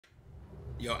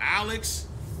Yo, Alex,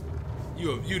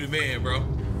 you the man, bro.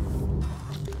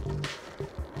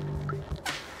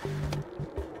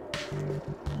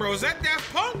 Bro, is that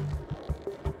Daft Punk?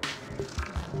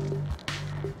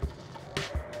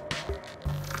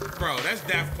 Bro, that's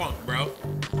Daft Punk, bro.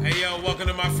 Hey, yo, welcome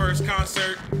to my first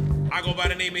concert. I go by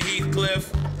the name of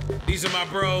Heathcliff. These are my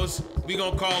bros. We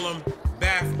gonna call them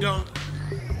Bath Dunk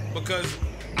because,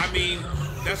 I mean,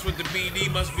 that's what the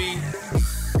BD must be.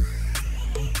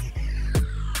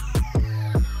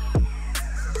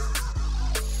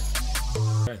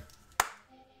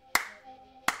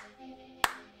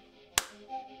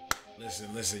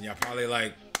 Listen, y'all probably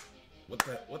like,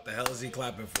 what the hell is he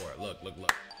clapping for? Look.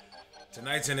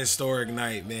 Tonight's an historic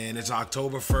night, man. It's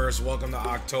October 1st. Welcome to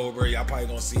October. Y'all probably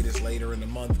gonna see this later in the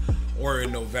month or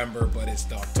in November, but it's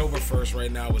the October 1st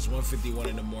right now. It's 1:51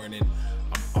 in the morning.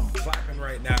 I'm clapping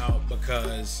right now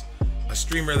because a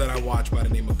streamer that I watch by the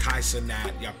name of Kai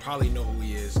Sanat, y'all probably know who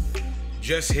he is,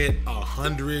 just hit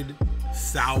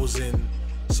 100,000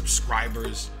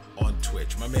 subscribers on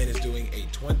Twitch. My man is doing a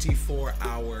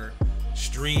 24-hour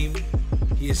stream.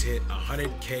 He has hit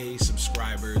 100K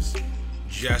subscribers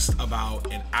just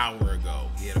about an hour ago.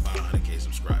 He had about 100K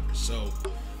subscribers. So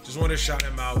just want to shout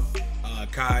him out.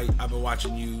 Kai, I've been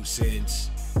watching you since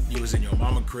you was in your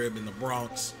mama crib in the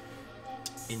Bronx,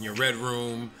 in your red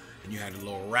room, and you had a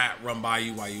little rat run by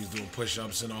you while you was doing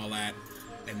push-ups and all that.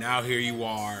 And now here you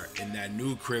are in that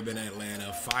new crib in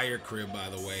Atlanta, fire crib, by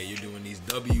the way. You're doing these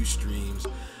W streams,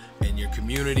 and your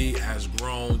community has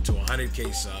grown to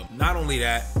 100K sub. Not only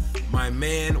that, my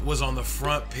man was on the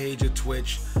front page of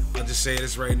Twitch. I'll just say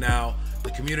this right now. The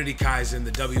community Kaizen,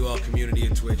 the WL community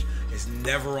of Twitch, is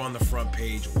never on the front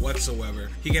page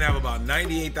whatsoever. He can have about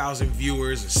 98,000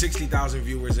 viewers, 60,000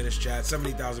 viewers in his chat,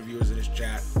 70,000 viewers in his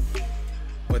chat,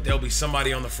 but there'll be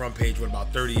somebody on the front page with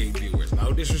about 38 viewers.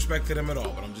 No disrespect to them at all,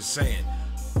 but I'm just saying,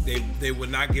 they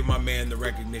would not give my man the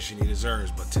recognition he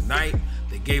deserves. But tonight,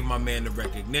 they gave my man the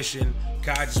recognition.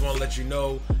 Kai, I just want to let you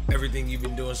know everything you've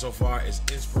been doing so far is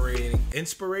inspiring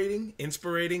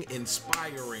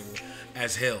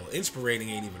as hell. Inspirating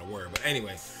ain't even a word, but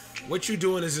anyway, what you're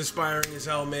doing is inspiring as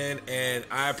hell, man, and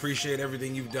I appreciate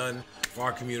everything you've done for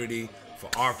our community,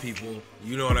 for our people.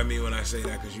 You know what I mean when I say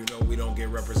that, because you know we don't get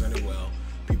represented well.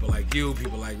 People like you,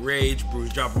 people like Rage,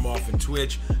 Bruce Drop 'em Off in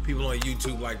Twitch, people on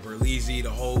YouTube like Berleezy, the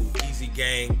whole Easy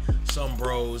Gang, some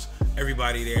bros,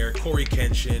 everybody there, Corey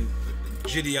Kenshin,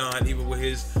 Gideon, even with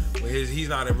his, he's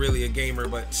not really a gamer,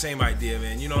 but same idea,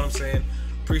 man. You know what I'm saying?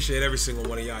 Appreciate every single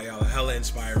one of y'all. Y'all are hella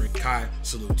inspiring. Kai,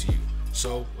 salute to you.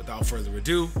 So, without further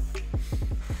ado,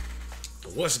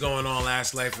 what's going on,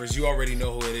 Last Lifers? You already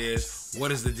know who it is. What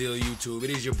is the deal, YouTube? It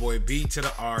is your boy B to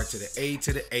the R to the A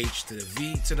to the H to the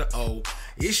V to the O.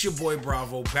 It's your boy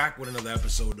Bravo, back with another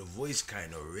episode. The voice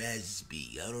kind of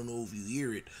raspy. I don't know if you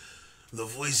hear it. The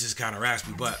voice is kind of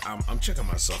raspy, but I'm checking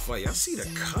myself out. Y'all see the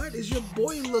cut? Is your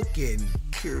boy looking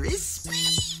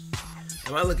crispy?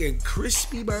 Am I looking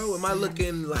crispy, bro? Am I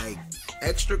looking like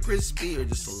extra crispy or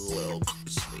just a little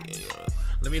crispy? You know?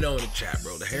 Let me know in the chat,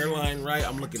 bro. The hairline, right?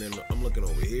 I'm looking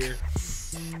over here.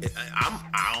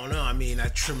 I don't know. I mean, I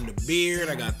trimmed the beard.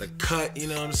 I got the cut. You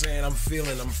know what I'm saying? I'm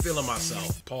feeling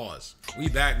myself. Pause. We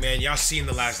back, man. Y'all seen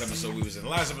the last episode we was in. The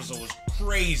last episode was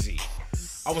crazy.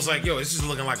 I was like, yo, this is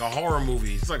looking like a horror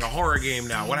movie. It's like a horror game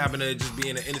now. What happened to it just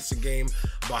being an innocent game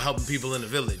about helping people in the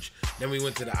village? Then we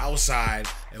went to the outside,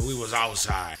 and we was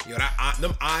outside. Yo,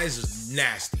 them eyes is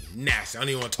nasty. I don't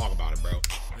even want to talk about it, bro. I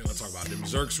don't even want to talk about it. Them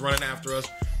Zerks running after us.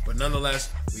 But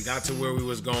nonetheless, we got to where we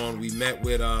was going. We met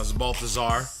with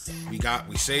Balthazar. We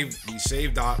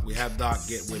saved Doc. We have Doc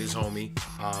get with his son,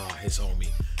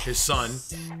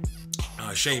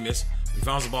 Seamus. We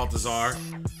found Balthazar.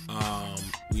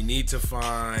 We need to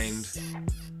find,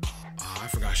 I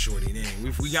forgot Shorty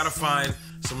name. We gotta find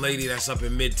some lady that's up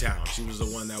in Midtown. She was the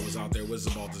one that was out there with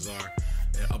Balthazar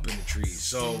and up in the trees.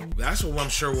 So that's what I'm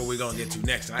sure what we're gonna get to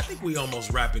next. And I think we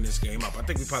almost wrapping this game up. I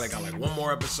think we probably got like one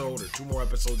more episode or two more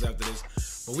episodes after this.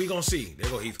 But we gonna see. There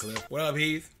go Heathcliff. What up,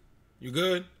 Heath? You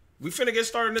good? We finna get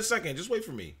started in a second. Just wait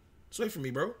for me. Just wait for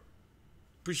me, bro.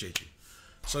 Appreciate you.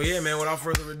 So yeah, man, without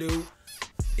further ado,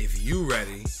 if you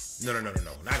ready, no, not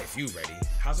if you ready.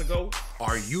 How's it go?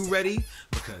 Are you ready?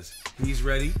 Because he's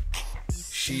ready,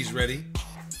 she's ready,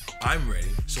 I'm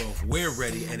ready. So if we're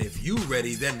ready and if you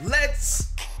ready, then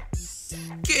let's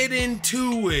get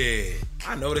into it.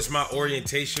 I noticed my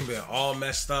orientation been all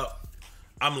messed up.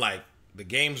 I'm like, the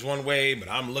game's one way, but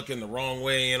I'm looking the wrong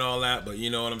way and all that. But you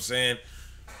know what I'm saying?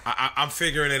 I'm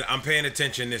figuring it. I'm paying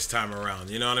attention this time around.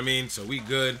 You know what I mean? So we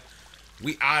good.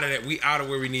 We out of it. We out of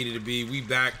where we needed to be. We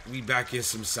back in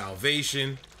some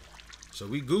salvation. So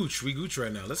we gooch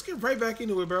right now. Let's get right back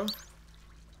into it, bro.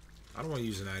 I don't want to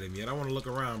use an item yet. I want to look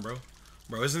around, bro.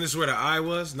 Bro, isn't this where the eye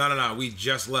was? No. We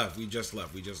just left. We just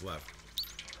left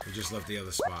the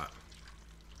other spot.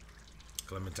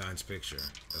 Clementine's picture.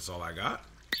 That's all I got.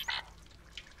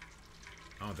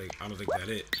 I don't think that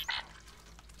it.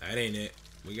 That ain't it.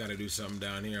 We got to do something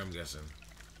down here, I'm guessing.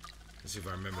 Let's see if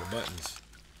I remember the buttons.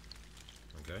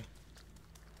 Okay.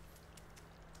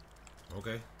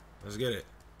 Okay. Let's get it.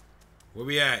 Where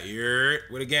we at?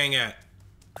 Where the gang at?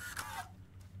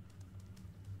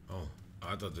 Oh,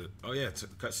 I thought that. Oh yeah, it's a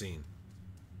cutscene.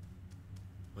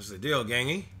 What's the deal,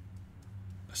 gangy?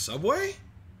 A subway?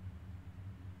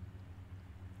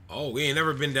 Oh, we ain't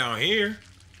never been down here.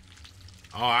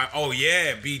 Oh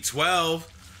yeah, B12.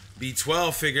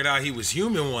 B12 figured out he was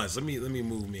human once. Let me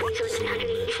move me.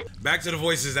 Back to the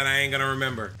voices that I ain't gonna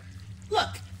remember.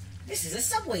 Look, this is a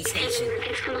subway station.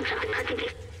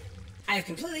 I have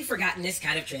completely forgotten this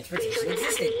kind of transportation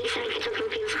existed.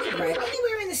 You could ride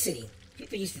anywhere in the city.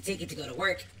 People used to take it to go to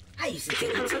work. I used to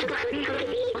take it too.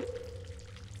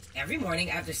 Every morning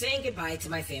after saying goodbye to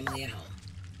my family at home.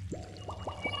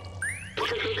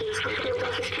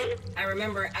 I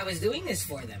remember I was doing this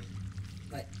for them,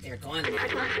 but they're gone now.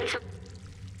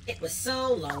 It was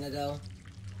so long ago.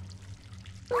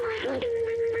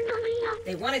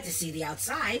 They wanted to see the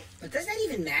outside, but does that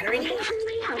even matter anymore?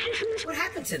 What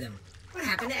happened to them? What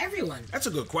happened to everyone? That's a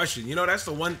good question. You know, that's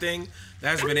the one thing that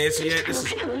hasn't been answered yet.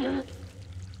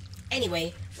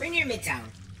 Anyway, we're near Midtown.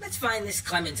 Let's find this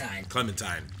Clementine.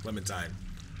 Clementine.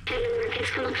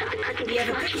 We have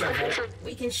a picture of her.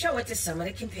 We can show it to some of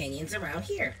the companions around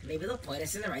here. Maybe they'll point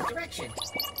us in the right direction.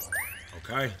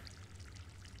 Okay.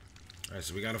 Alright,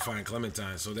 so we gotta find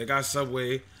Clementine. So they got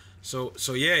Subway. So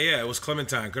yeah, it was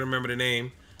Clementine. Couldn't remember the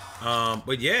name.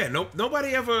 But yeah,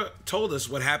 nobody ever told us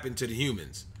what happened to the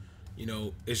humans. You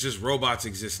know, it's just robots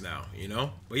exist now, you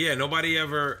know? But yeah, nobody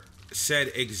ever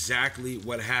said exactly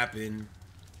what happened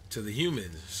to the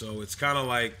humans. So it's kind of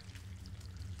like,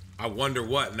 I wonder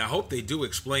what. And I hope they do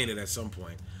explain it at some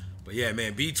point. But yeah,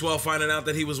 man, B12 finding out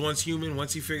that he was once human,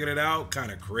 once he figured it out,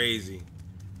 kind of crazy.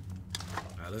 All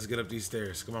right, let's get up these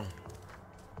stairs. Come on.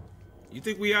 You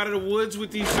think we out of the woods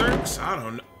with these jerks? I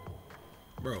don't know.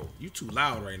 Bro, you too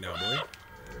loud right now, boy.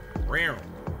 Round.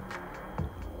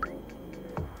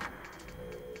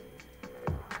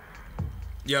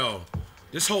 Yo,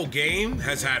 this whole game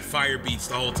has had fire beats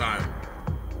the whole time.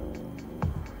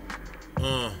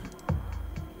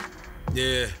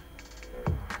 Yeah.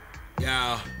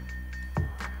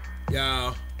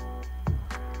 Yeah.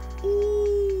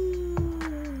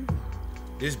 Ooh.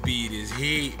 This beat is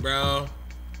heat, bro.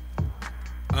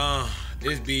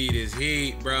 This beat is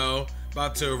heat, bro.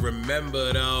 About to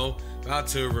remember though.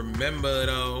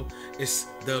 It's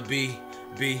the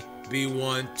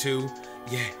B1-2.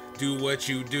 Yeah, do what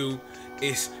you do.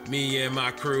 It's me and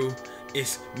my crew.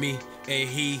 It's me and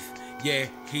Heath. Yeah,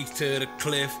 Heath to the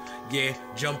cliff. Yeah,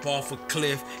 jump off a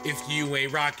cliff if you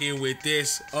ain't rocking with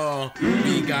this.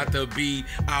 We got the beat.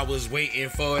 I was waiting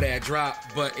for that drop,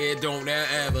 but it don't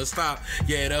ever stop.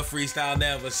 Yeah, the freestyle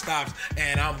never stops,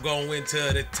 and I'm going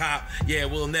to the top. Yeah,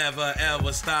 we'll never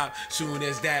ever stop. Soon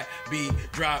as that beat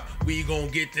drop, we gon'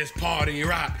 get this party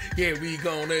rock. Yeah, we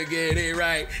gonna get it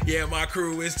right. Yeah, my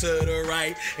crew is to the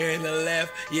right and the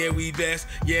left. Yeah, we best.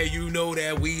 Yeah, you know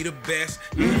that we the best.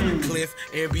 Heathcliff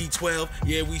and B12.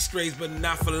 Yeah, we strays, but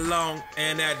not for long.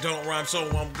 And that don't rhyme, so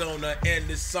I'm gonna end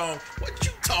this song. What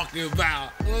you talking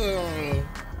about?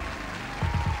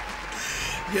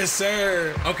 Yes,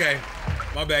 sir. Okay.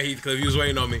 My bad, Heathcliff. You was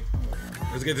waiting on me.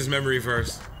 Let's get this memory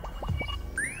first.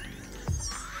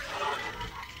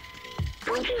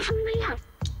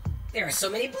 There are so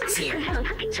many books here.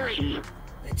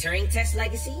 The Turing Test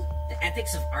Legacy, The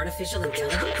Ethics of Artificial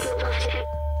Intelligence.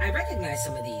 I recognize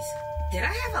some of these. Did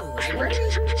I have a library?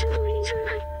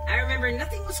 I remember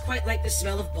nothing was quite like the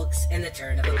smell of books and the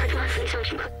turn of a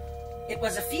page. It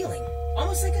was a feeling,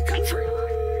 almost like a comfort.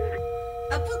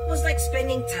 A book was like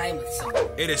spending time with someone.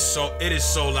 It is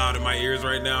so loud in my ears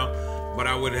right now, but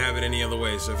I wouldn't have it any other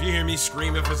way. So if you hear me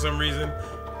screaming for some reason,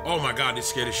 oh my God, this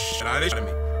scared the shit out of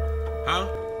me. Huh?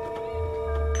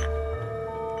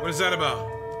 What is that about?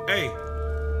 Hey.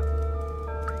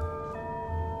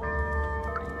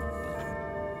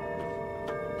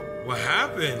 What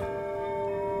happened?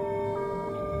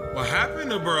 What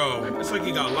happened to bro? It's like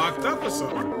he got locked up or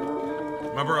something.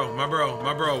 My bro.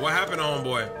 What happened to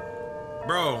homeboy?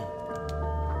 Bro,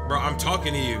 I'm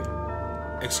talking to you.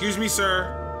 Excuse me,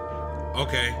 sir.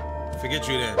 Okay, forget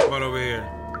you then. Come on over here.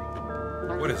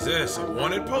 What is this? A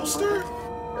wanted poster?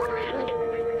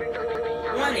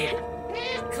 Wanted.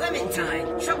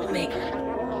 Clementine, troublemaker.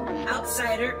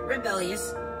 outsider,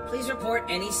 rebellious. Please report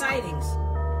any sightings.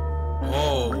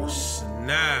 Oh,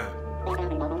 snap.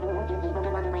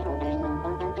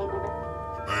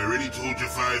 I already told you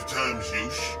 5 times,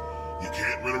 Yush. You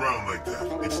can't run around like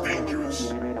that. It's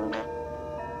dangerous.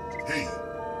 Hey,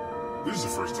 this is the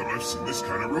first time I've seen this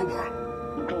kind of robot.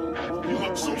 You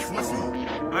look so fluffy.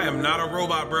 I am not a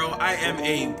robot, bro. I am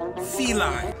a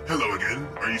feline. Hello again.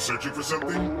 Are you searching for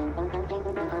something?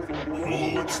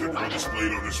 Oh, it's the girl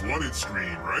displayed on this wanted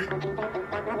screen, right?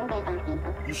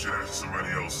 You should ask somebody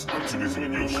else. I'm too busy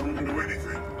with Yoshi to do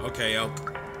anything. Okay,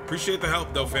 Elk. Appreciate the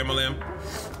help, though, family.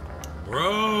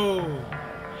 Bro.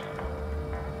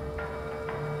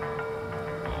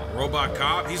 Robot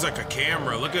cop? He's like a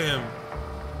camera. Look at him.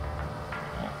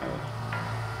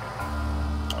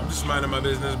 I'm just minding my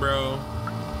business, bro.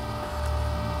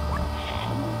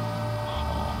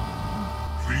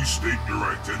 Please state your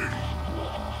identity.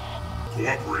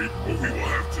 Cooperate, or we will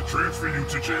have to transfer you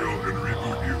to jail and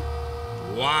reboot you.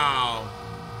 Wow.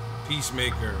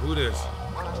 Peacemaker. Who this?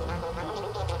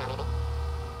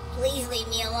 Please leave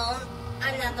me alone.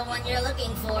 I'm not the one you're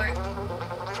looking for.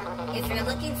 If you're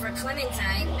looking for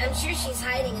Clementine, I'm sure she's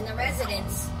hiding in the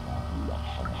residence.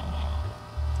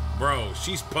 Bro,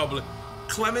 she's public.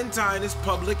 Clementine is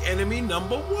public enemy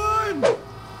 #1.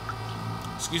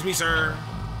 Excuse me, sir.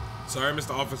 Sorry,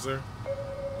 Mr. Officer.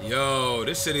 Yo,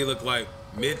 this city look like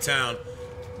Midtown.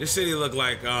 This city look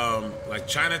like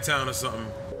Chinatown or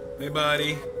something. Hey,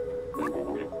 buddy.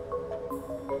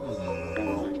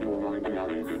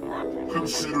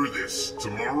 Consider this.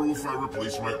 Tomorrow, if I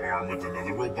replace my arm with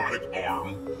another robotic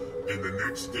arm, and the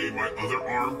next day my other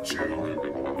arm too,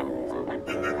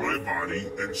 and then my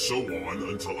body, and so on,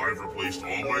 until I've replaced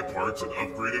all my parts and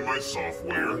upgraded my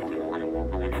software,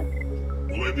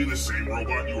 will I be the same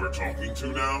robot you are talking to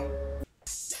now?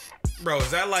 Bro,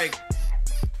 is that like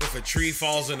if a tree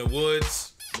falls in the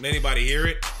woods, can anybody hear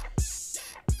it?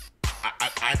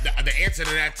 The answer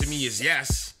to that to me is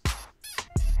yes.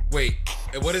 Wait,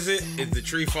 what is it? If the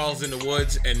tree falls in the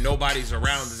woods and nobody's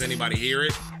around, does anybody hear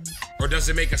it? Or does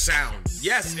it make a sound?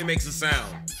 Yes, it makes a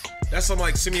sound. That's some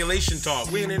like simulation talk.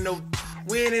 We ain't in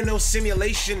no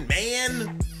simulation,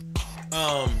 man.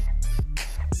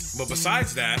 But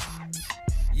besides that,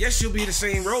 yes, you'll be the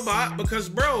same robot because,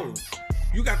 bro,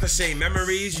 you got the same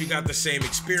memories, you got the same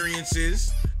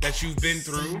experiences that you've been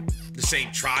through, the same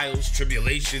trials,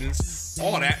 tribulations,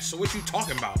 all that. So what you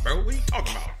talking about, bro? What are you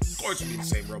talking about? Of course you'll be the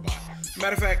same robot.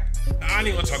 Matter of fact, I ain't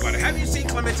even gonna talk about it. Have you seen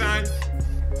Clementine?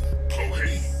 Oh,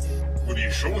 hey. What are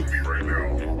you showing me right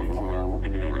now?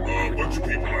 A bunch of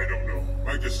people I don't know.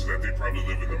 My guess is that they probably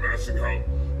live in the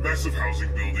massive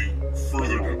housing building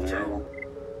further uptown.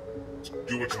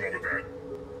 Do what you want with that.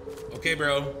 Okay,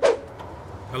 bro.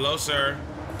 Hello, sir.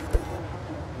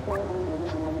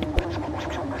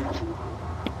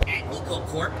 At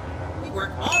EcoCorp, we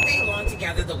work all day long to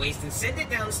gather the waste and send it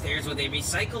downstairs where they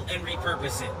recycle and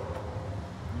repurpose it.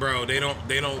 Bro, they don't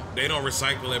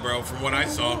recycle it, bro, from what I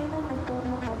saw.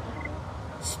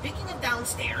 Speaking of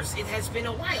downstairs, it has been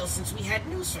a while since we had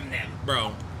news from them.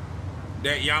 Bro,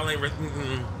 that y'all ain't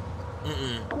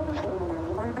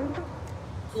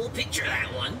Cool picture,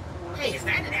 that one. Hey, is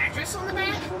that an address on the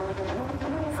back?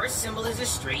 First symbol is a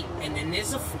street, and then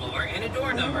there's a floor and a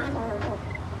door number.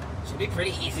 Should be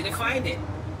pretty easy to find it.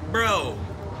 Bro,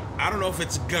 I don't know if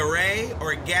it's Gary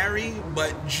or Gary,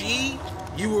 but G,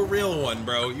 you a real one,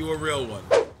 bro. You a real one.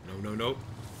 No.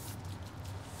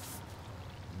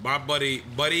 My buddy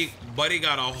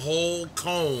got a whole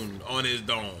cone on his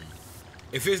dome.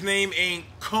 If his name ain't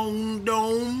Cone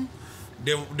Dome,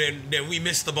 then we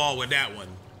missed the ball with that one.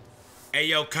 Hey,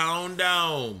 yo, Cone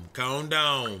Dome.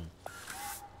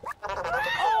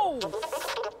 Oh!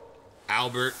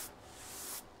 Albert.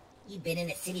 You been in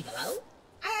the city below?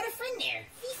 I had a friend there,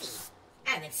 Fifi. I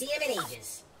haven't seen him in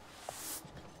ages.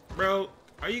 Bro,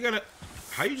 how you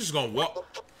just gonna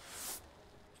walk?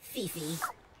 Fifi.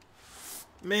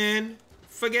 Man,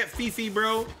 forget Fifi,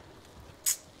 bro.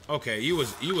 Okay, you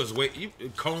was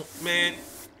Cone, man.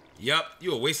 Yup,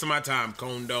 you were wasting my time,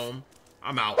 Cone Dome.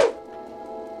 I'm out.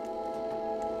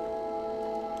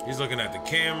 He's looking at the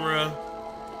camera.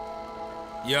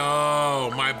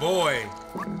 Yo, my boy.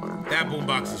 That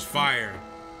boombox is fire.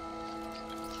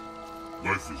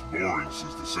 Life is boring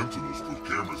since the Sentinels put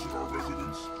cameras in our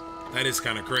residence. That is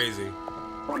kind of crazy.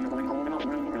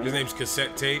 His name's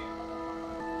Cassette Tape.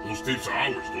 Those tapes are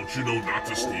ours, don't you know not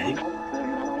to steal?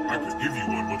 I could give you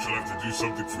one, but you'll have to do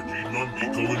something for G-Mon,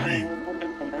 Miko, and me.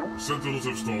 The Sentinels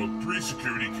have installed 3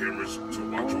 security cameras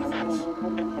to watch over us.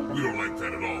 We don't like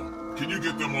that at all. Can you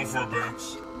get them off our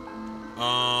backs?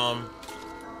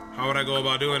 How would I go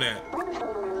about doing that?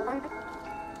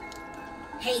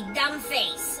 Hey, dumb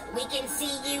face, we can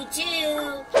see you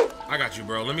too. I got you,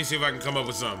 bro. Let me see if I can come up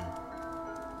with something.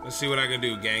 Let's see what I can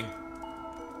do, gang.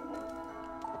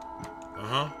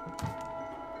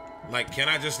 Like, can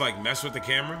I just, like, mess with the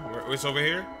camera? It's over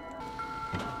here?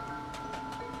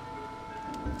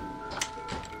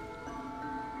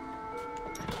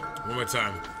 One more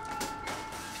time.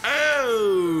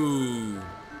 Oh!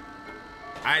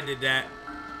 I did that.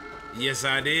 Yes,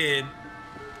 I did.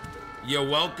 You're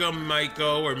welcome,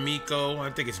 Miko, or Miko.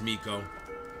 I think it's Miko.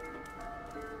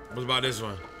 What about this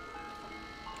one?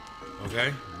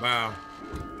 Okay, bow.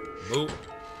 Boop.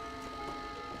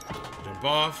 Jump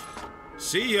off.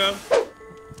 See ya.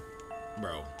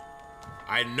 Bro,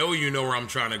 I know you know where I'm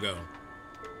trying to go.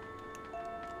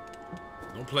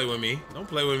 Don't play with me. Don't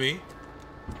play with me.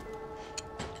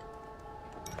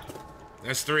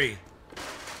 That's 3.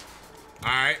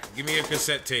 Alright, give me a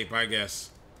cassette tape, I guess.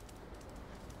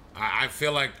 I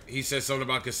feel like he said something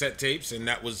about cassette tapes, and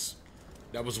that was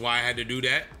why I had to do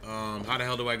that. How the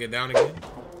hell do I get down again?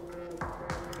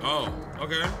 Oh,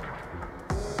 okay.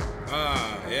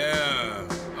 Yeah.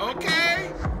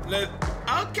 Okay.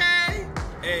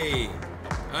 Okay.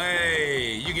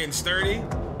 Hey, you getting sturdy?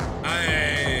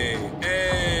 Hey.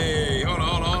 Hold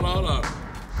on.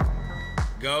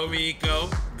 Go, Miko.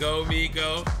 Go,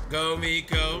 Miko. Go,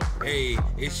 Miko. Hey,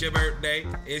 it's your birthday.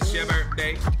 It's your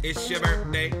birthday. It's your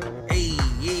birthday.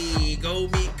 Hey, go,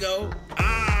 Miko.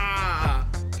 Ah,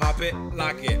 pop it,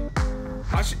 lock it.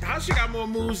 How she got more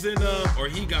moves than or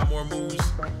he got more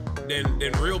moves than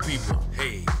real people?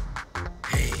 Hey.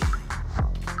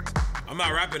 I'm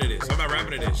not rapping to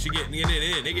this. She getting it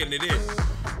in. They getting it in.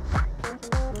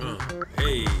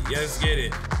 Hey, let's get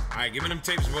it. All right, give me them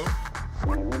tapes, bro.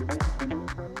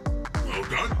 Well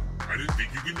done. I didn't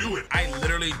think you could do it. I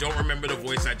literally don't remember the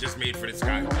voice I just made for this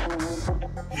guy.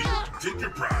 Here, take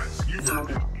your prize. You earned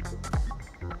it.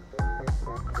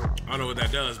 I don't know what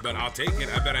that does, but I'll take it.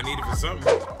 I bet I need it for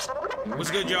something.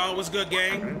 What's good, y'all? What's good,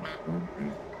 gang?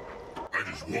 I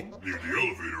just walked near the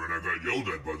elevator and I got yelled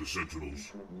at by the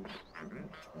sentinels.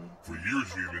 For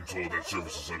years we've been told that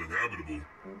service is uninhabitable.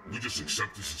 We just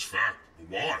accept this as fact.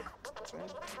 But why?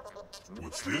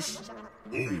 What's this?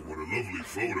 Oh, what a lovely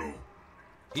photo.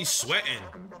 He's sweating.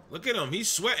 Look at him. He's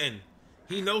sweating.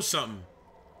 He knows something.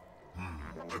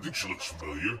 I think she looks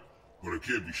familiar, but I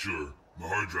can't be sure. My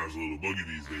hard drive's a little buggy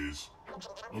these days.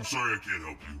 I'm sorry I can't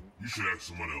help you. You should ask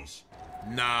someone else.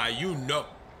 Nah, you know.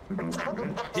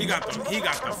 He got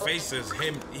the faces.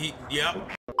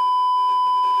 Yep.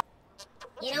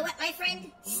 You know what, my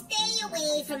friend? Stay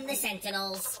away from the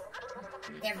sentinels.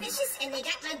 They're vicious and they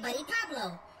got my buddy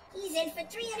Pablo. He's in for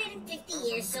 350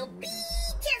 years, so be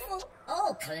careful.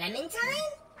 Oh,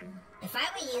 Clementine? If I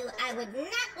were you, I would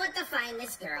not want to find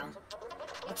this girl.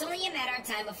 It's only a matter of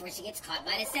time before she gets caught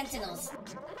by the sentinels.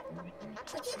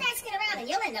 So keep asking around and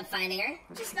you'll end up finding her.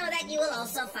 Just know that you will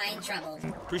also find trouble.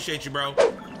 Appreciate you, bro.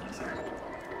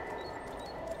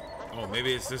 Oh,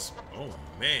 maybe it's this. Oh,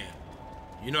 man.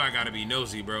 You know I gotta be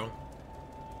nosy, bro.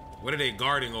 What are they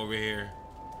guarding over here?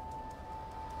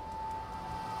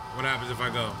 What happens if I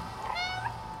go?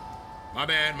 My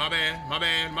bad. I'm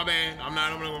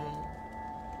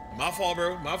my fault,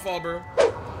 bro.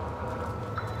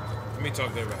 Let me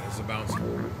talk to everybody. It's a bouncer.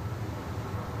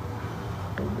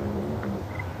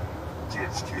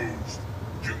 Club's closed.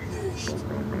 Get lost.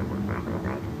 Oh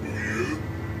yeah?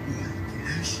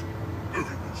 Police?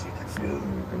 Everyone's looking for her.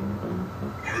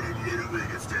 I didn't let her in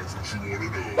if that's what you want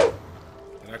to know.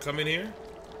 Can I come in here?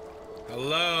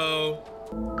 Hello?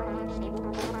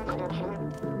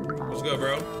 What's good,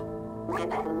 bro?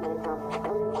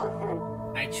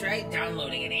 I tried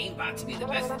downloading an aimbot to be the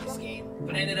best at this game,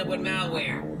 but ended up with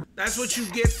malware. That's what you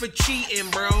get for cheating,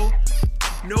 bro.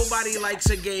 Nobody likes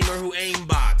a gamer who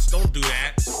aimbots. Don't do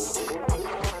that.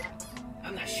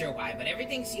 I'm not sure why, but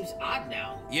everything seems odd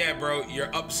now. Yeah, bro,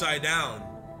 you're upside down.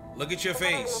 Look at your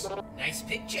face. Nice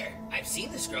picture. I've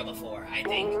seen this girl before, I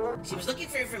think. She was looking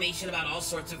for information about all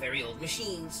sorts of very old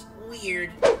machines.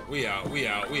 Weird. We out.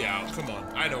 Come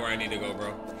on. I know where I need to go,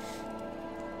 bro.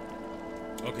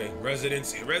 Okay,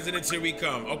 residents, here we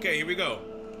come. Okay, here we go.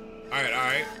 All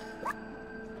right.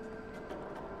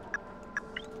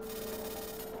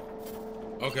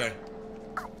 Okay.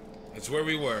 It's where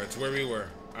we were.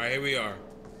 All right, here we are.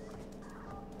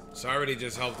 So I already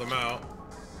just helped them out.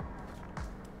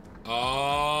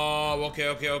 Oh,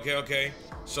 okay.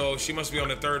 So she must be on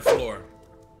the 3rd floor.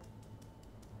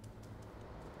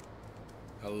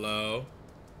 Hello?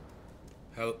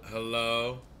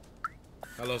 Hello?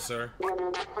 Hello, sir.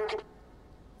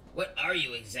 What are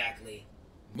you exactly?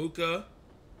 Muka,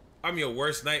 I'm your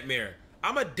worst nightmare.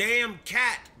 I'm a damn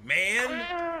cat,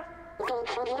 man.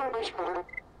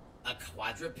 A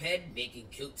quadruped making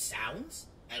cute sounds?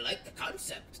 I like the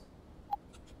concept.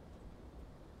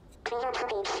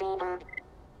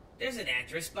 There's an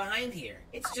actress behind here.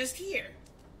 It's just here.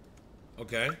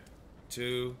 Okay.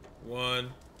 2, 1,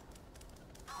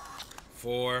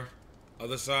 4.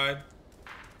 Other side.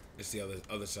 It's the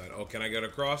other side. Oh, can I get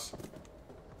across?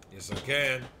 Yes, I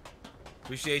can.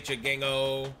 Appreciate you,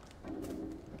 gango.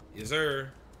 Yes,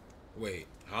 sir. Wait,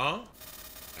 huh?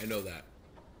 I know that.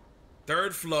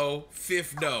 Third flow,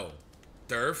 fifth dough.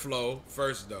 Third flow,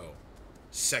 first dough.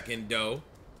 Second dough.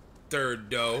 Third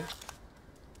dough.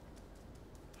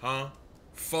 Huh?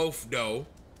 Fourth dough.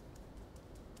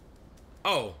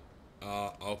 Oh.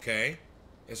 Okay.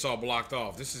 It's all blocked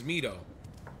off. This is me, though.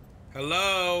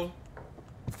 Hello?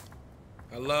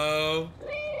 Hello?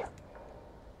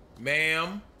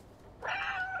 Ma'am?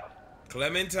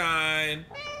 Clementine?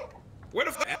 Where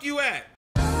the fuck you at?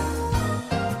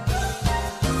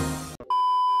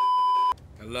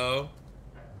 Hello?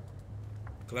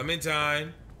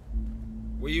 Clementine?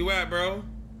 Where you at, bro?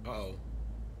 Uh-oh.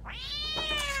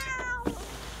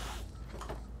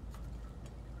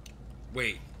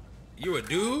 Wait, you a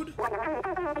dude?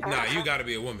 Nah, you gotta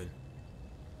be a woman.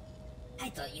 I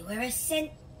thought you were a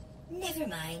Never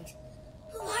mind.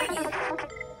 Who are you?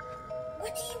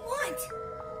 What do you want?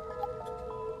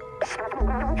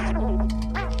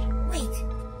 Wait.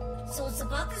 So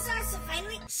Zabaltazar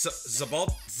finally...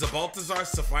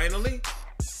 Zabaltazar finally?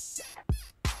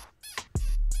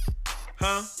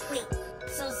 Huh? Wait.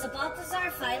 So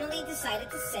Zabaltazar finally decided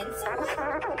to send someone?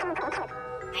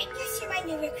 I guess you're my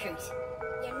new recruit.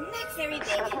 You're not very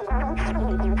big.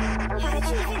 How did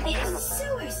you even manage the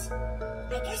sewers?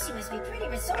 I guess you must be pretty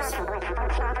resourceful. I've been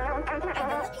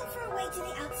looking for a way to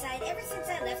the outside ever since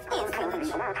I left Ant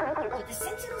Village. But the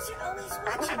Sentinels are always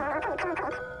watching.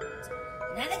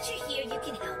 Now that you're here, you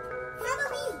can help. Follow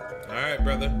me. Alright,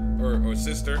 brother. Or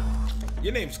sister.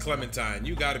 Your name's Clementine.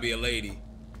 You gotta be a lady.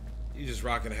 You just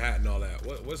rocking a hat and all that.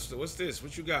 What's this?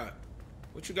 What you got?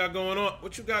 What you got going on?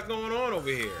 What you got going on over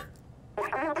here? I've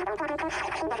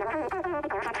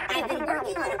been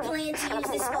working on a plan to use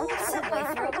this old subway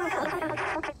for a while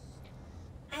now.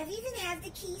 I've even had the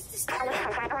keys to start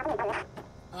it.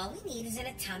 All we need is an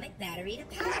atomic battery to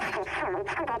power it.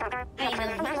 I know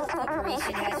Heathcliff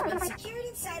Corporation has one secured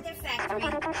inside their factory. I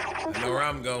know where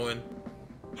I'm going.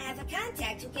 I have a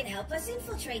contact who can help us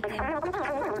infiltrate them. I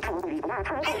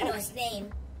don't know his name.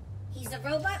 He's a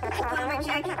robot with a bomber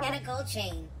jacket and a gold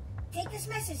chain. Take this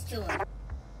message to him.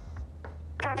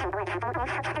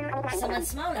 Someone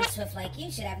small and swift like you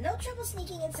should have no trouble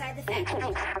sneaking inside the factory.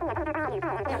 One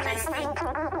last thing,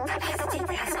 don't hesitate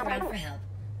to ask around for help.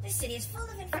 This city is full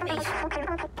of information.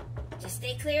 Just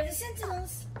stay clear of the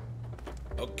Sentinels.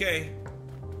 Okay.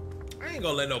 I ain't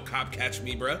gonna let no cop catch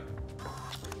me, bruh.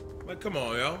 Like, come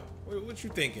on, yo. What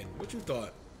you thinking? What you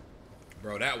thought?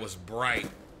 Bro, that was bright.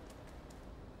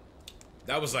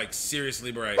 That was, like,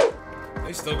 seriously bright.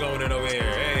 They still going in over here.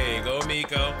 Hey, go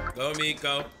Miko. Go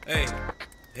Miko. Hey.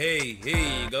 Hey,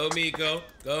 hey, go Miko.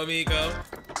 Go Miko.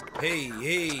 Hey,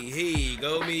 hey, hey,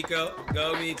 go Miko.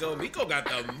 Go Miko. Miko got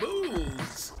the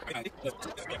moves.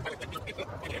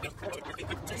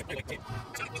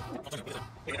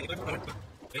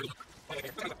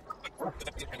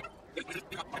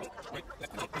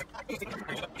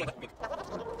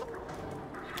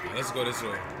 Let's go this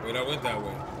way. Wait, I went that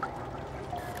way.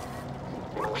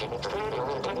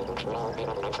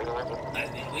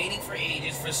 I've been waiting for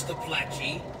ages for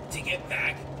Staplachi to get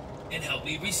back and help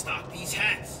me restock these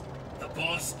hats. The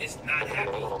boss is not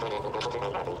happy.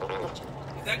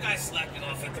 If that guy's slacking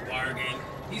off at the bar again,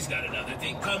 he's got another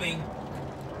thing coming.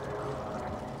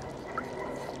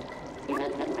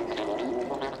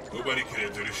 Nobody can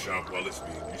enter the shop while it's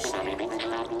being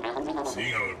restocked.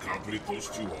 Seeing how incompetent those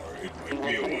two are, it might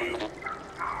be a while.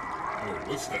 Oh,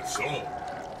 what's that song?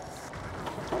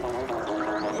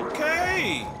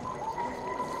 Okay.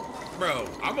 Bro,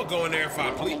 I'm gonna go in there if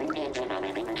I please.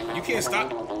 You can't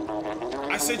stop.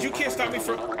 I said you can't stop me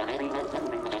from...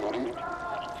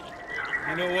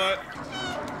 You know what?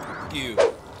 Fuck you.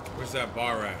 Where's that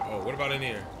bar at? Oh, what about in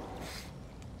here?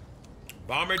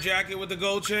 Bomber jacket with the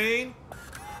gold chain?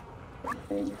 Are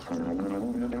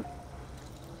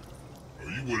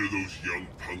you one of those young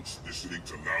punks listening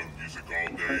to loud music all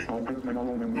day?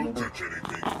 Don't touch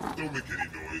anything. Don't make any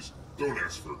noise. Don't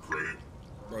ask for credit.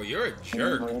 Bro, you're a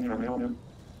jerk.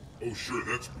 Oh, sure,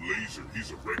 that's Blazer.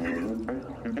 He's a regular.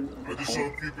 I just saw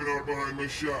him creeping out behind my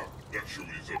shop. Not sure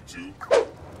what he's up to.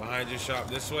 Behind your shop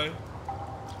this way?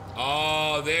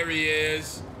 Oh, there he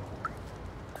is.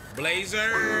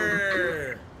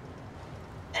 Blazer!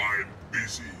 I'm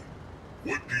busy.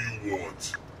 What do you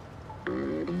want?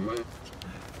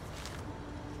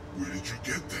 Where did you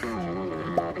get that?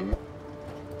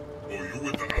 Oh, you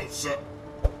with the outside?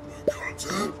 My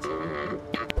contact?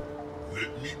 Let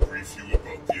me brief you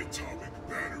about the atomic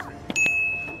battery.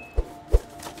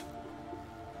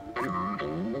 The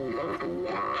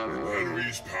battery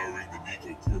is powering the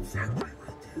NicoCorp factory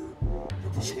right there.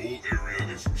 But this whole area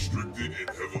is restricted and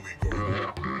heavily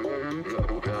guarded.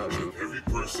 Check every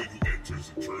person who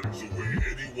enters and turns away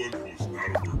anyone who is not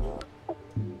a worker.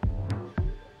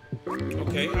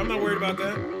 Okay, I'm not worried about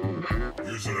that.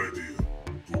 Here's an idea.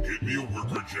 Go get me a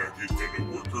worker jacket and a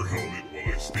worker helmet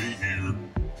while I stay here to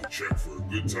check for a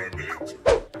good time to enter.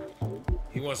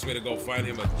 He wants me to go find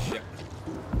him a jacket.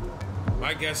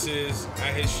 My guess is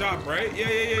at his shop, right?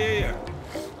 Yeah.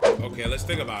 Okay, let's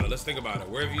think about it.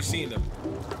 Where have you seen them?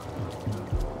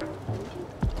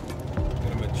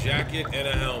 Get him a jacket and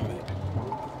a helmet.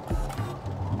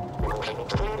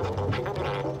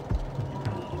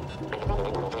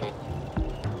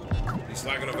 He's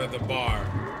slacking up at the bar.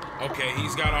 Okay,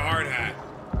 he's got a hard hat.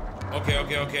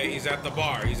 Okay. He's at the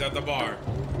bar.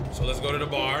 So let's go to the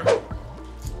bar.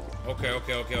 Okay.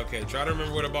 Try to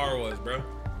remember where the bar was, bro.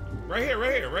 Right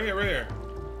here.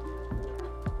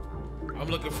 I'm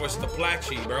looking for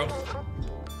Staplachi, bro.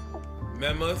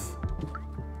 Mammoth.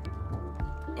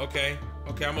 Okay,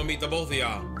 I'm gonna meet the both of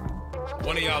y'all.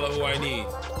 One of y'all are who I need.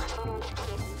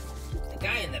 The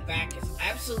guy in the back is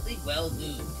absolutely well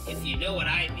lubed, if you know what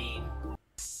I mean.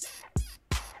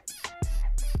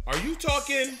 Are you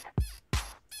talking?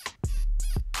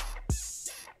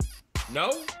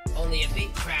 No? Only a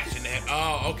big crash in the head.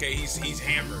 Oh, okay, he's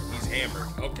hammered.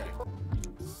 Okay.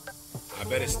 I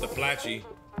bet it's Staplachi.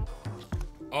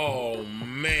 Oh,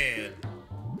 man.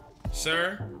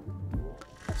 Sir?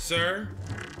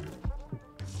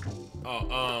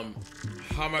 Oh,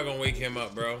 how am I gonna wake him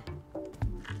up, bro?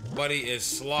 Buddy is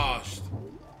sloshed.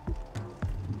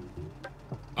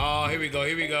 Oh, here we go.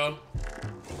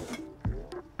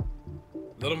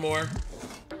 Little more.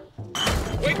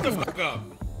 Wake the fuck up,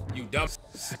 you dumb.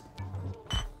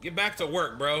 Get back to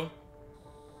work, bro.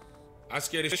 I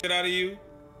scared the shit out of you.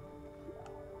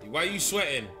 Why you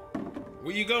sweating?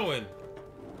 Where you going?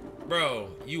 Bro,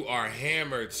 you are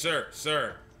hammered. Sir,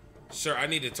 I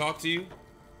need to talk to you.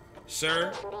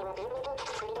 Sir.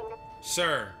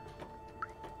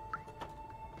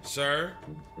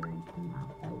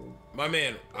 My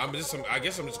man, I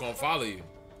guess I'm just gonna follow you.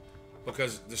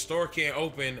 Because the store can't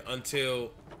open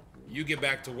until you get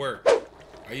back to work.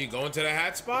 Are you going to the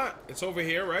hat spot? It's over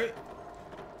here, right?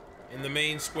 In the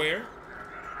main square.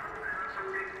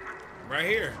 Right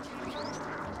here.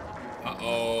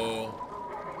 Uh-oh.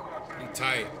 He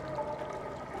tight.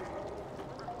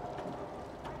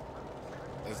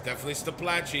 That's definitely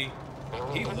Staplachi.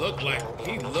 He looked like,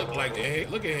 hey,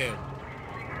 look at him.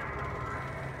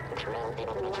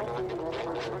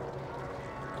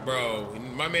 Bro,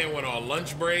 my man went on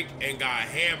lunch break and got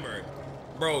hammered.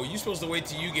 Bro, you supposed to wait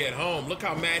till you get home. Look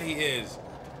how mad he is.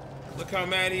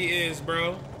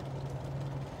 Bro.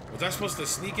 Was I supposed to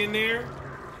sneak in there?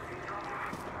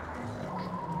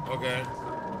 Okay.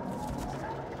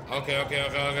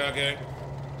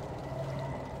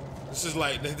 This is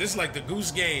like the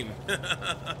goose game.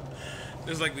 This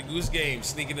is like the goose game,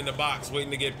 sneaking in the box,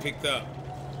 waiting to get picked up.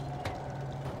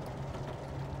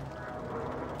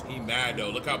 He mad though.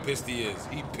 Look how pissed he is.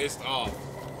 He pissed off.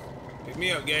 Pick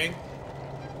me up, gang.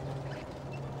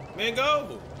 Man,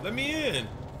 go. Let me in.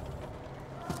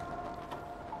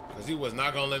 Because he was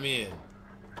not going to let me in.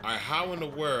 All right, how in the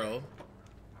world?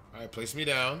 All right, place me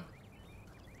down.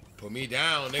 Put me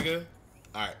down, nigga.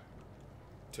 All right.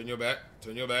 Turn your back.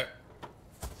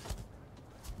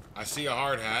 I see a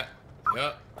hard hat.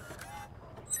 Yep.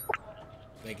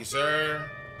 Thank you, sir.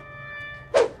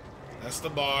 That's the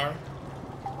bar.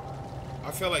 I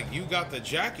feel like you got the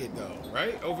jacket, though,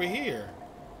 right? Over here.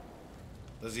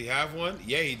 Does he have one?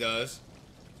 Yeah, he does.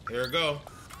 Here we go.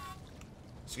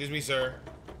 Excuse me, sir.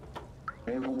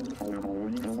 Oh,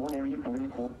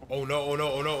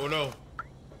 no.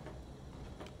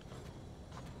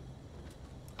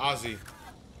 Ozzy.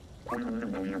 No,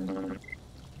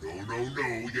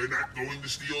 you're not going to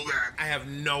steal that. I have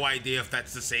no idea if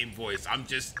that's the same voice. I'm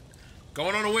just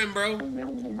going on a whim, bro.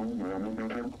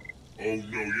 Oh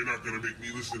no, you're not gonna make me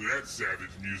listen to that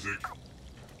savage music.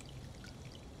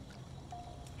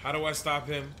 How do I stop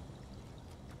him?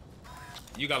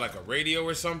 You got like a radio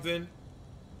or something?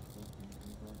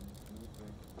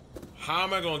 How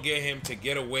am I gonna get him to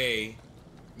get away?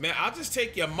 Man, I'll just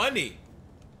take your money.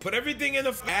 Put everything in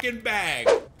the fucking bag.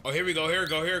 Oh, here we go.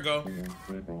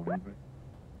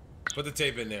 Put the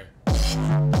tape in there.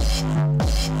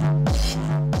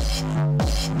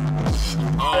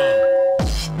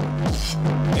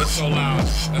 so loud.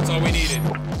 That's all we needed.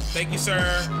 Thank you,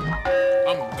 sir.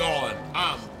 I'm gone.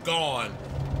 I'm gone.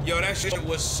 Yo, that shit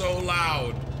was so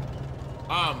loud.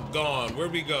 I'm gone.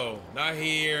 Where'd we go? Not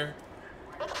here.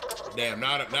 Damn,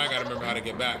 now I gotta remember how to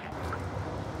get back.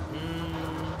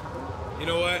 You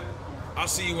know what? I'll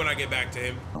see you when I get back to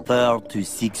him. 4 to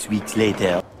 6 weeks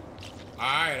later.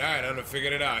 Alright, I'm gonna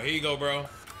figure it out. Here you go, bro.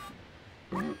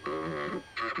 Go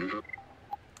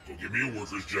get me a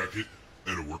worker's jacket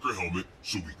and a worker helmet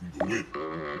so we can go in.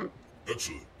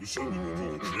 Excellent. This helmet will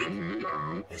do the trick.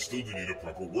 I still do need a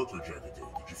proper worker jacket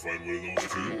though. Did you find one of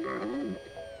those too?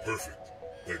 Perfect.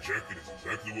 That jacket is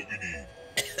exactly what we need.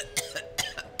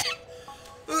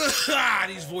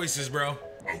 These voices, bro.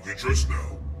 I'll get dressed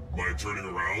now. Mind turning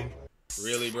around?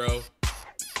 Really, bro?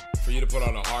 For you to put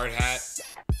on a hard hat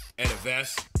and a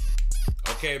vest?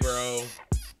 Okay, bro.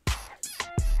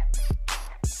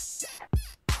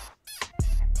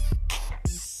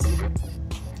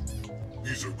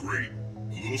 These are great.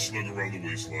 A little snug around the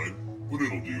waistline, but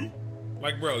it'll do.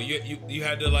 Like, bro, you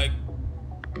had to, like...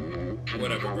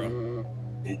 Whatever, bro.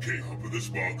 Okay, hop in this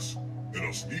box, and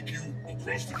I'll sneak you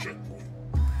across the checkpoint.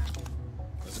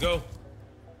 Let's go.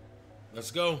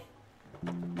 Let's go.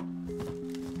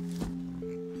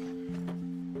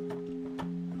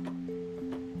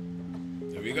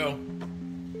 There we go.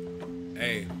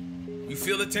 Hey, you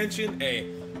feel the tension?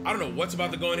 Hey, I don't know what's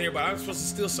about to go in here, but I'm supposed to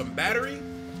steal some battery?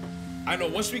 I know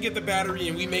once we get the battery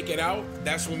and we make it out,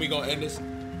 that's when we gonna end this.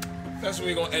 That's when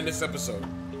we gonna end this episode.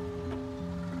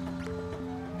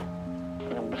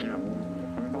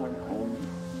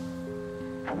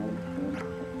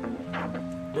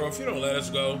 Bro, if you don't let us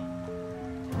go.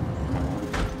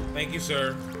 Thank you,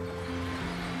 sir.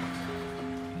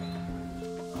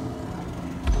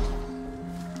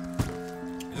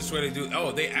 Is this where they do?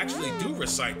 Oh, they actually do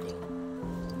recycle.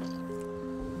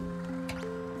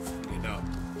 You know,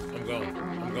 I'm going.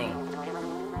 I'm going.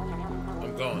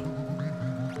 I'm going.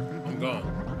 I'm going.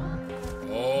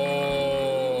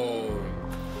 Oh.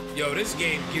 Yo, this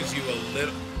game gives you a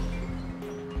little...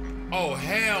 Oh,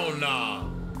 hell nah.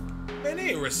 Man, they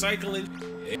ain't recycling.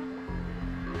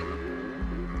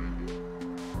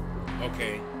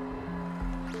 Okay.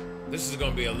 This is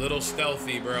gonna be a little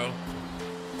stealthy, bro.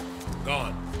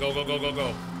 Gone. Go, go, go, go,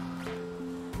 go.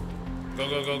 Go,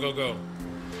 go, go, go, go.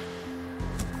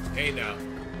 Hey, now.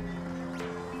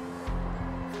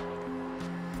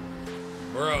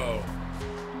 Bro.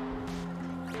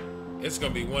 It's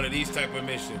gonna be one of these type of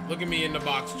missions. Look at me in the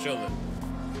box chilling.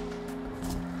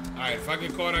 Alright, if I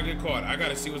get caught, I get caught. I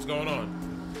gotta see what's going on.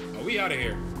 Oh, we out of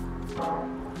here.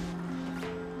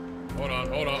 Hold on,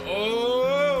 hold on.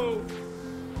 Oh!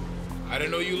 I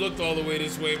didn't know you looked all the way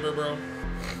this way, bro.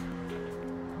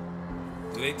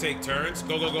 Do they take turns?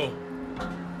 Go, go, go.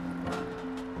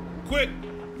 Quick!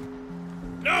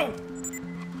 No!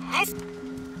 Off!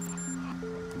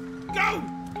 Go!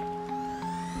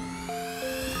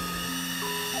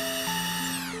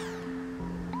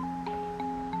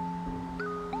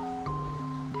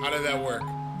 How did that work?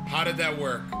 How did that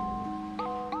work?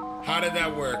 How did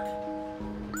that work?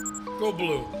 Go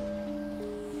blue.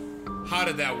 How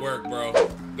did that work, bro?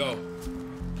 Go.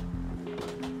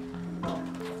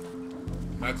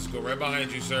 I just go right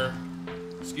behind you, sir.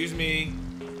 Excuse me.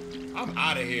 I'm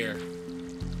out of here.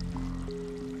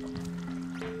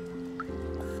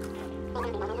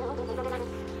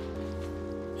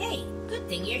 Hey, good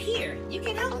thing you're here. You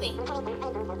can help me.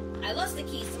 I lost the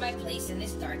keys to my place in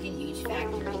this dark and huge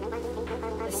factory.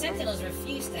 The Sentinels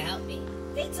refused to help me.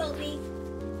 They told me...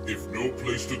 If no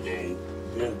place to go,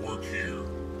 more work here.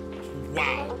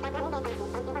 Wow.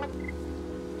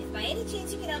 If by any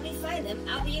chance you can help me find them,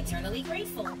 I'll be eternally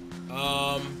grateful.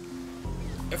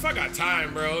 If I got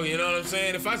time, bro, you know what I'm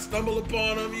saying? If I stumble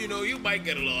upon them, you know, you might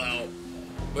get a little help.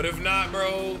 But if not,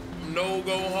 bro, no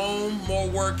go home, more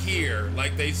work here,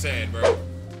 like they said, bro.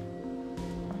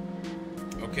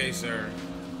 Okay, sir.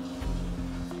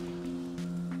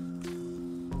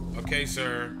 Okay,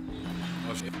 sir.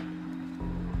 Oh, shit.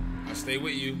 I stay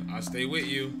with you. I stay with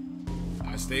you.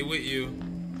 I stay with you.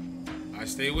 I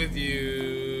stay with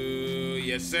you.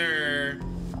 Yes, sir.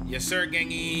 Yes, sir,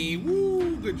 gangy.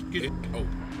 Woo, good, good. Oh,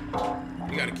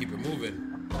 we gotta keep it moving.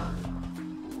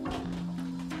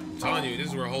 I'm telling you, this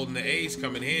is where holding the A's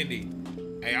come in handy.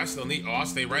 Hey, I still need, oh, I'll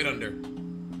stay right under.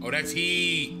 Oh, that's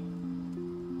heat.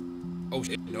 Oh,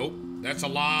 shit, nope. That's a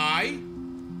lie.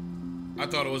 I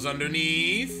thought it was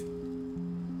underneath.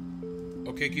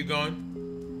 Okay, keep going.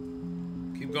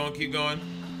 Keep going, keep going.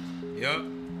 Yep.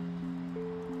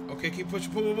 Okay, keep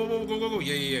pushing. Go, go, go, go, go, go.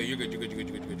 Yeah, yeah, yeah. You're good, you're good, you're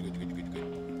good, you're good, you're good, you're good, you're good, you're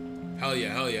good. Hell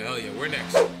yeah, hell yeah, hell yeah. We're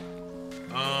next.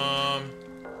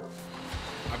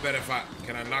 I bet if I...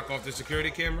 Can I knock off the security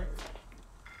camera?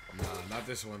 Nah, not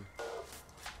this one.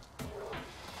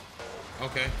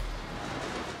 Okay.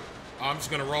 Oh, I'm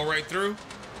just gonna roll right through.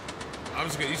 You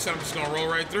said I'm just gonna roll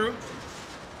right through?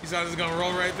 You said I'm just gonna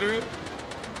roll right through?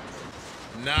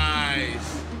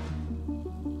 Nice.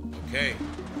 Okay.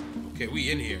 Okay,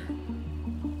 we in here.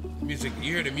 Music,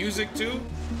 you hear the music too?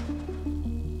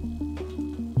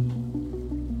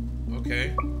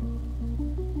 Okay.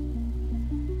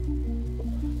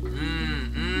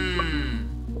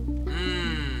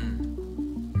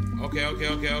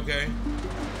 Okay.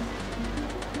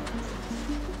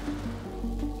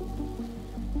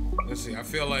 Let's see, I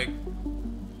feel like...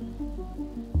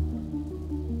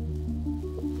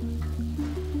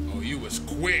 Oh, you was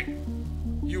quick.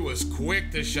 You was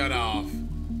quick to shut off.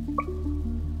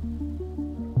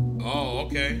 Oh,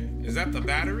 okay. Is that the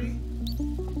battery?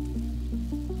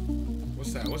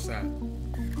 What's that? What's that?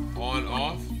 On,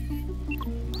 off?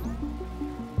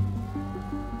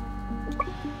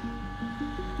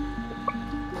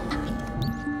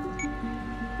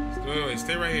 Wait,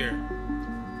 stay right here.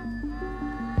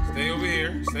 Stay over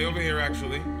here. Stay over here,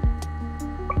 actually.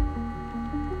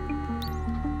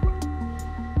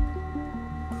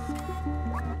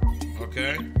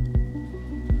 Okay.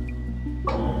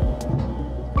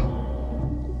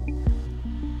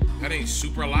 That ain't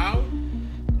super loud.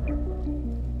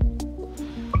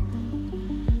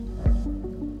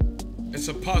 It's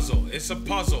a puzzle. It's a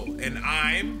puzzle. And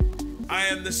I am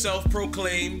the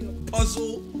self-proclaimed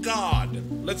puzzle god.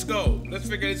 Let's go. Let's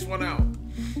figure this one out.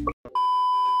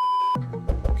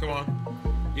 Come on.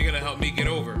 You're gonna help me get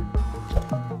over.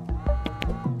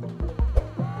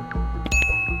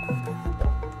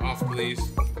 Off, please.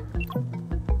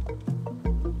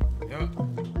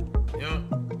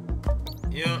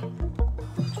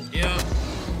 Yeah.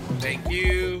 Thank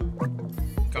you.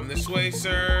 Come this way,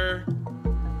 sir.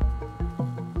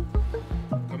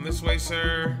 Come this way,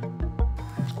 sir.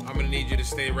 I'm gonna need you to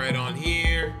stay right on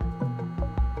here.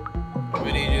 I'm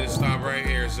gonna need you to stop right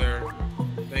here, sir.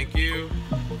 Thank you.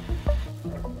 I'm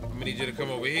gonna need you to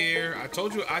come over here. I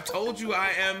told you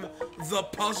I am the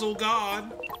puzzle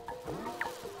god.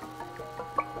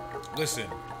 Listen,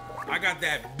 I got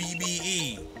that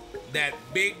BBE, that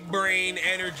big brain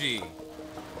energy.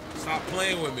 Stop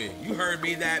playing with me. You heard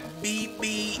me, that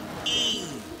BBE.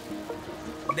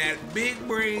 That big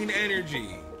brain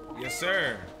energy. Yes,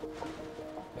 sir.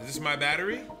 Is this my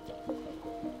battery?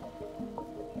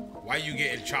 Why you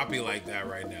getting choppy like that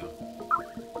right now?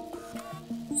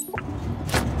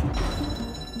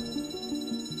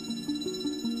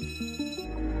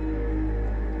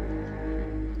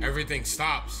 Everything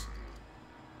stops.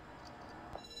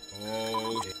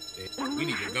 Oh, shit. We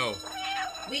need to go.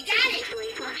 We got it!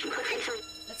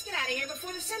 Let's get out of here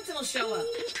before the Sentinels show up.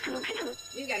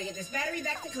 We've got to get this battery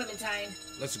back to Clementine.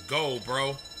 Let's go,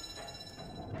 bro.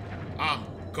 I'm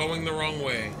going the wrong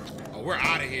way. Oh, we're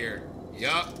out of here.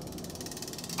 Yup.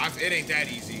 It ain't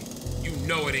that easy. You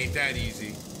know it ain't that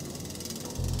easy.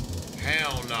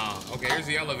 Hell nah. Okay, here's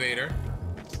the elevator.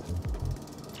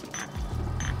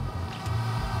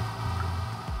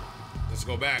 Let's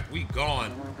go back. We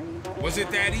gone. Was it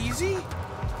that easy?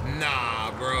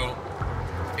 Nah, bro.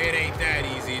 It ain't that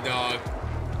easy, dog.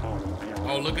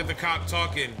 Oh, look at the cop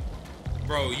talking.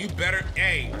 Bro, you better...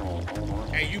 Hey,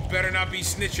 you better not be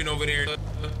snitching over there.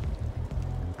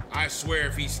 I swear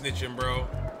if he's snitching, bro.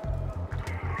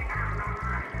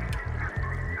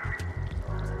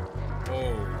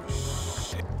 Oh,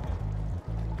 shit.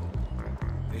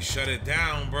 They shut it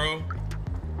down, bro.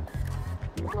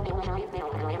 Do you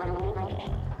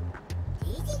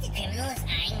think the criminal is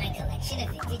eyeing my collection of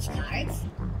vintage cards?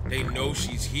 They know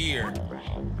she's here.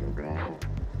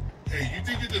 Hey, you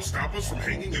think you can stop us from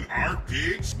hanging in our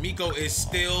gigs? Miko is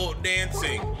still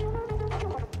dancing.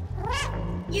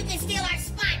 You can steal our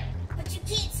spot, but you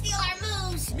can't steal our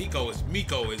moves. Miko,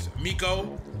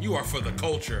 you are for the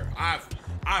culture. I've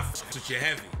f***ed with you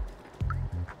heavy.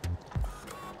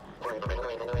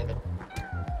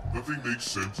 Nothing makes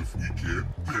sense if we can't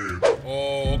dance.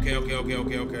 Oh, okay.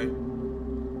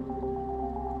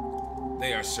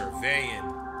 They are surveying.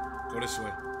 Go this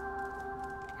way.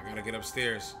 I gotta get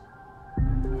upstairs.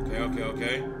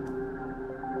 Okay.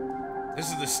 This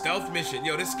is the stealth mission.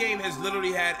 Yo, this game has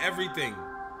literally had everything.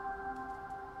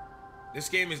 This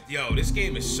game is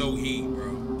so heat,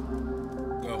 bro.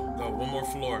 Go. One more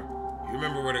floor. You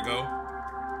remember where to go?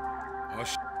 Oh,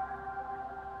 shit.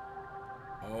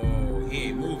 Oh, he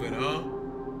ain't moving, huh?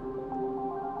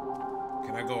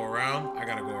 Can I go around? I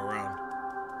gotta go around.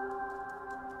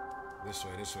 This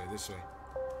way.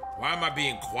 Why am I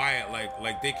being quiet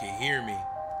like they can hear me?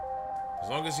 As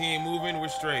long as he ain't moving, we're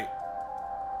straight.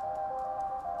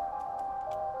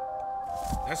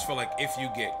 That's for like if you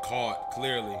get caught,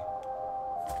 clearly.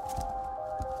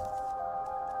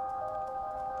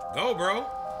 Go, bro.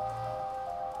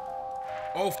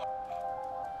 Oh,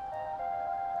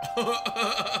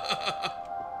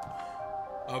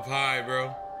 up high,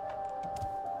 bro.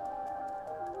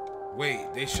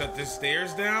 Wait, they shut the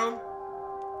stairs down?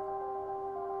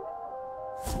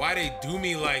 Why they do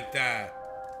me like that?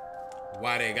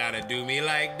 Why they gotta do me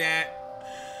like that?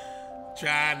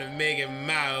 Trying to make it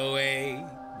my way,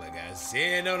 but got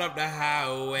sitting on up the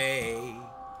highway.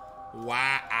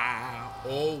 Why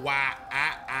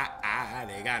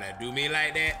they gotta do me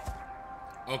like that?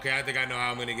 Okay, I think I know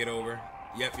how I'm gonna get over.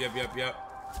 Yep.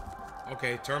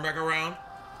 Okay, turn back around.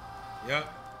 Yep.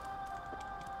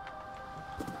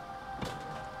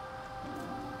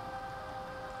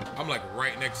 I'm like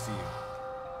right next to you.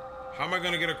 How am I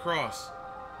gonna get across?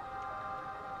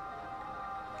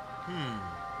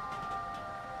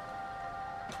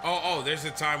 Oh, there's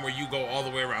a time where you go all the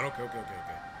way around. Okay.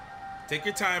 Take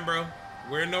your time, bro.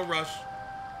 We're in no rush.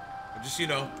 Just, you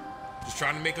know, just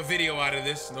trying to make a video out of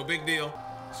this. No big deal.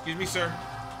 Excuse me, sir.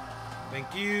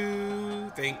 Thank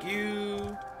you.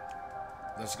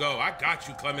 Let's go. I got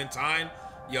you, Clementine.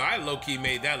 Yo, I low-key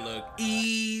made that look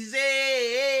easy.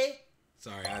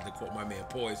 Sorry, I had to quote my man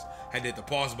Poise. Had to hit the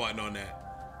pause button on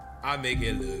that. I make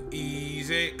it look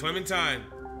easy. Clementine.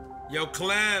 Yo,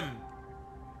 Clem.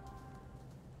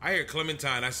 I hear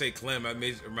Clementine. I say Clem. It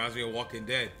reminds me of Walking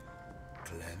Dead.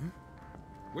 Clem?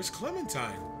 Where's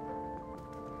Clementine?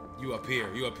 You up here.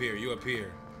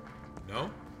 No?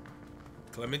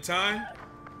 Clementine?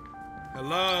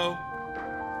 Hello?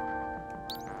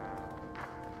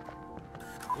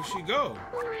 Where'd she go?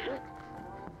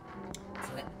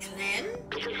 Clem?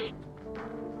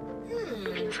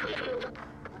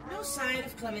 No sign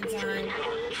of Clementine.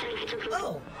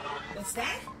 Oh, what's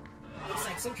that? Looks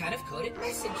like some kind of coded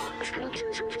message.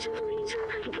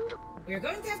 We're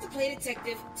going to have to play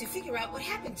detective to figure out what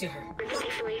happened to her.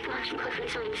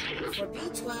 For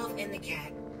B12 and the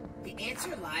cat, the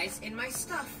answer lies in my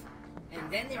stuff.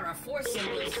 And then there are 4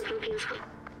 symbols.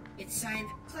 It's signed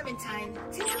Clementine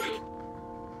Tickle.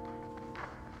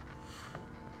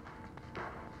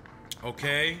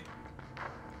 Okay.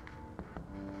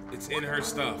 It's in her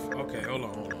stuff. Okay, hold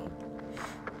on.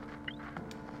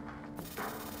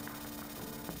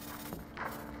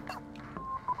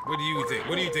 What do you think?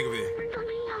 What do you think of it?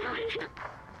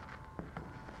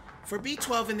 For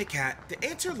B12 and the cat, the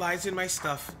answer lies in my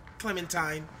stuff,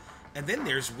 Clementine. And then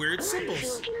there's weird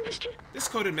symbols. This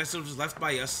coded message was left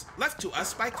to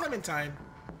us by Clementine.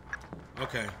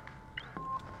 Okay.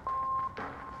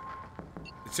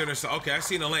 It's in her stuff. Okay, I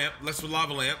seen a lamp. Let's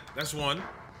lava lamp. That's one.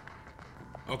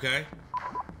 Okay.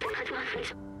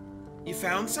 You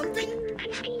found something?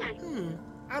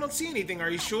 I don't see anything. Are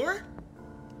you sure?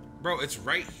 Bro, it's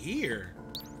right here.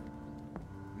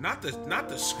 Not the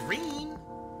screen.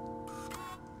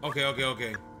 Okay.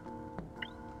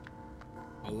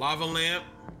 A lava lamp,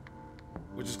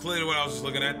 which is clearly what I was just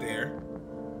looking at there.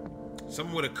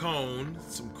 Something with a cone,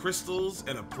 some crystals,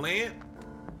 and a plant.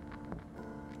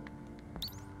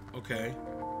 Okay.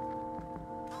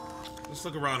 Let's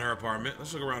look around her apartment.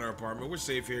 We're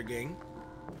safe here, gang.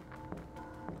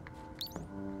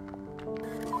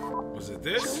 Was it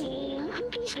this?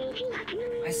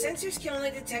 My sensors can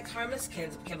only detect harmless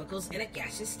chemicals in a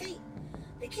gaseous state.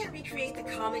 They can't recreate the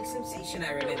calming sensation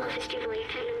I remember.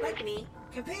 Like me,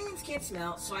 companions can't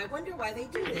smell, so I wonder why they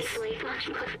do this.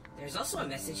 There's also a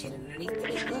message hidden underneath the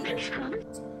calculator.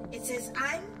 It says,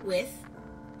 I'm with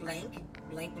blank,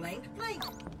 blank, blank, blank.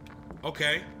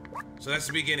 Okay, so that's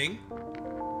the beginning.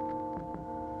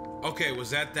 Okay, was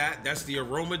that? That's the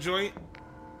aroma joint?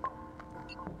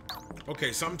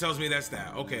 Okay, something tells me that's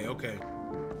that. Okay.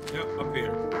 Yep, up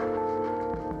here.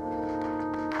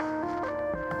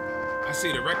 I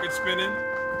see the record spinning.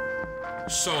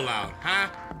 So loud, huh?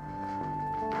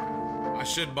 I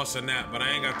should bust a nap, but I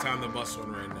ain't got time to bust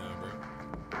one right now, bro.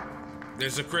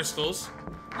 There's the crystals.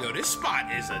 Yo, this is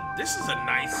a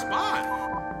nice spot.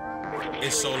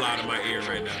 It's so loud in my ear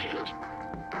right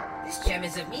now. This gem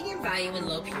is of medium value and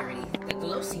low purity. The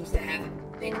glow seems to have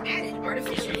been added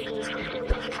artificially.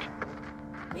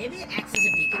 Maybe it acts as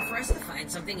a beacon for us to find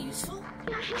something useful?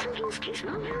 Bingo!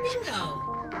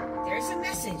 There's a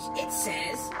message. It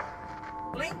says,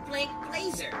 blank, blank,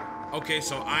 Blazer. Okay,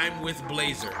 so I'm with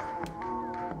Blazer.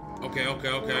 Okay.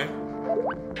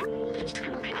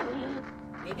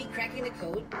 Maybe cracking the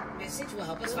code message will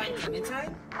help us find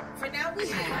Clementine? For now, we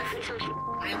have,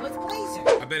 I'm with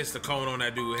Blazer. I bet it's the cone on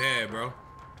that dude's head, bro.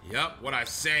 Yup, what I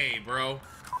say, bro.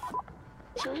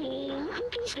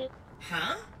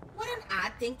 Huh? What an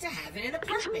odd thing to have in an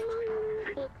apartment.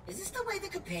 Is this the way the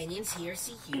companions here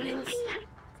see humans?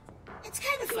 It's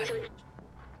kind of funny.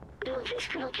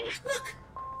 Look!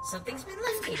 Something's been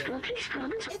left here.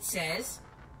 It says,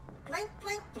 blank,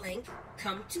 blank, blank,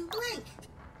 come to blank.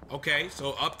 Okay,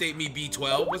 so update me,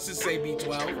 B12. What's it say,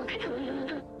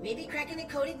 B12? Maybe cracking a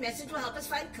coded message will help us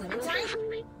find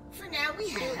Clementine? For now, we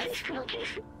have...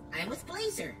 I'm with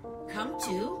Blazer. Come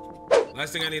to...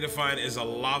 Last thing I need to find is a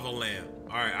lava lamp.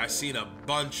 Alright, I seen a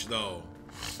bunch, though.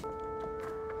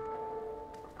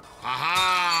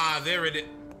 Aha! There it is.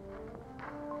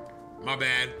 My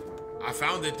bad. I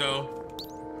found it, though.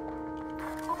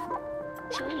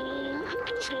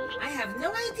 I have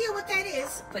no idea what that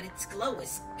is, but its glow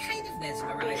is kind of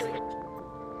mesmerizing.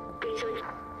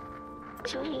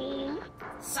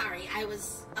 Sorry, I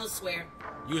was elsewhere.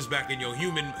 You was back in your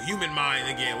human mind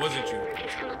again, wasn't you?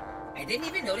 I didn't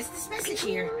even notice this message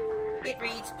here. It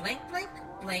reads blank, blank,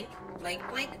 blank, blank,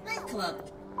 blank, nightclub.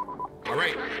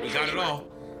 Alright, we got it all.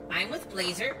 I'm with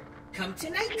Blazer. Come to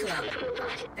nightclub.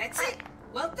 That's it.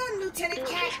 Well done, Lieutenant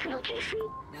Cat.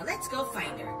 Now let's go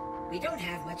find her. We don't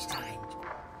have much time.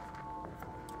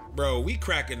 Bro, we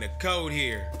cracking the code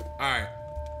here. Alright.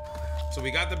 So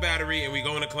we got the battery and we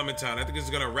going to Clementine. I think this is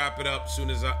gonna wrap it up soon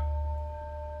as I...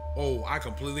 Oh, I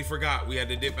completely forgot. We had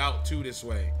to dip out too this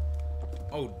way.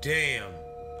 Oh, damn.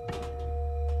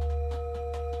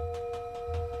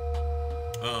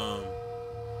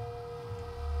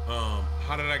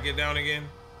 How did I get down again?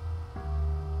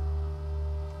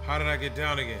 How did I get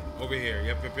down again? Over here.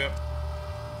 Yep.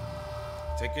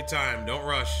 Take your time. Don't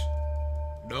rush.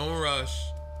 Don't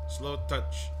rush. Slow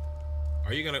touch.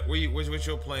 Are you gonna... What's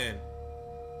your plan?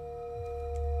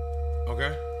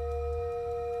 Okay.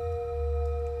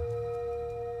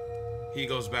 He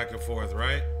goes back and forth,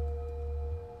 right?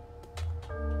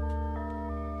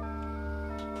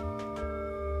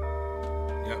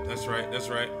 Yep, that's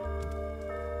right.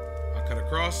 I'll cut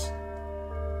across.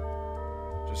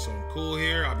 Just so I'm cool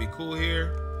here. I'll be cool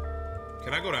here.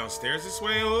 Can I go downstairs this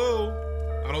way? Oh,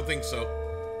 I don't think so.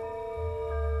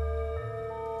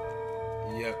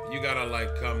 Yep, you gotta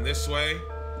like come this way.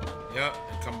 Yep,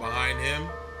 and come behind him.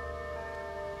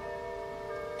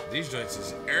 These joints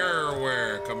is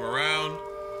everywhere. Come around.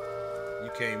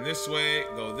 You came this way.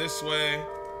 Go this way.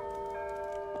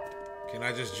 Can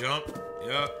I just jump?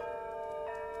 Yep.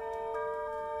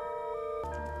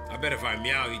 I bet if I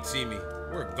meow, he'd see me.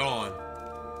 We're gone.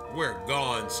 We're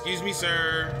gone. Excuse me,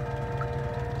 sir.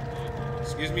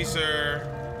 Excuse me, sir.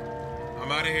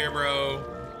 I'm out of here, bro.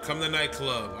 Come to the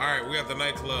nightclub. All right, we got the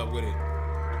nightclub with it.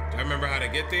 Do I remember how to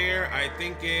get there? I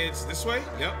think it's this way.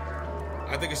 Yep.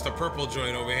 I think it's the purple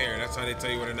joint over here. That's how they tell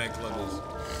you where the nightclub is.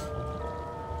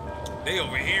 They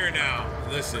over here now.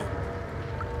 Listen.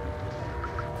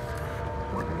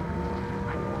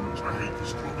 I hate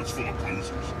this club. It's full of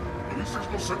posers. At least there's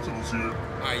no sentinels here.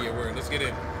 All right, yeah, word. Let's get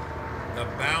in. The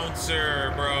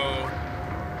bouncer, bro.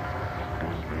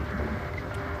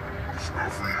 It's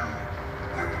not for you.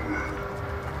 Go away.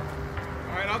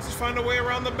 All right, I'll just find a way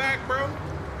around the back, bro.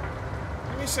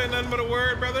 You ain't say nothing but a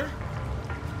word, brother.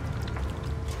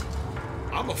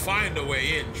 I'ma find a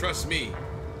way in, trust me.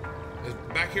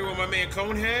 Back here with my man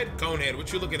Conehead. Conehead,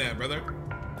 what you looking at, brother?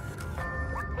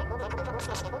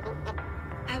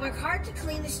 I work hard to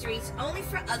clean the streets only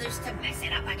for others to mess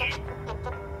it up again.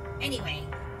 Anyway,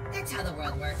 that's how the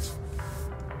world works.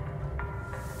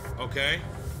 Okay.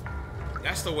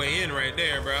 That's the way in right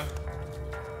there, bro.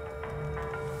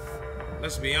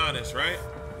 Let's be honest, right?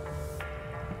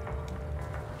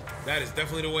 That is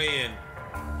definitely the way in.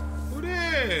 Who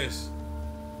this?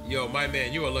 Yo, my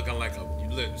man, you are looking like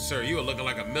sir, you are looking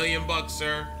like $1 million,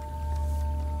 sir.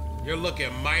 You're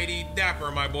looking mighty dapper,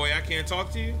 my boy. I can't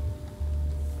talk to you.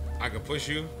 I can push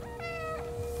you.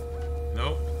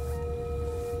 Nope.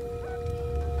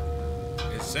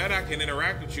 It said I can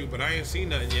interact with you, but I ain't seen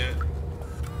nothing yet.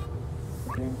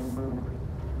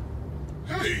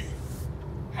 Hey,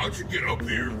 how'd you get up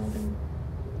here?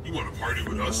 You want to party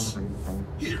with us?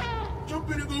 Here,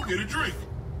 jump in and go get a drink.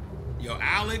 Yo,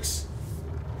 Alex,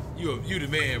 you the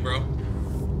man, bro.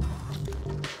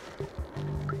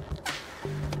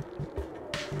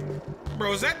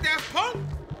 Bro, is that Daft Punk?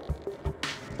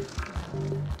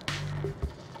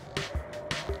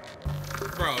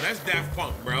 Bro, that's Daft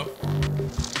Punk, bro.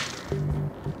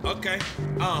 Okay,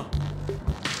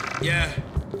 yeah,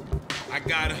 I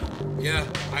gotta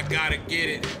get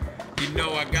it. You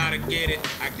know I gotta get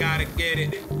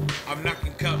it, I'm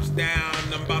knocking cups down,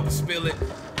 I'm about to spill it.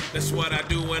 That's what I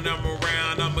do when I'm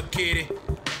around, I'm a kitty.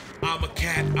 I'm a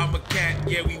cat,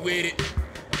 yeah, we with it.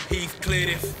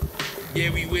 Heathcliff, yeah,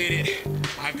 we with it.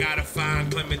 I gotta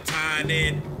find Clementine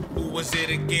and Who was it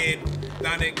again?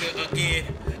 That nigga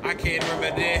again. I can't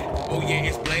remember that. Oh yeah,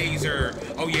 it's Blazer.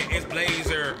 Oh yeah, it's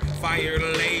Blazer. Fire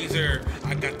the laser.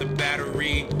 I got the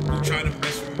battery. Who trying to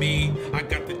mess with me? I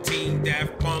got the team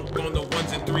Daft Punk on the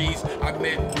 1s and 3s. I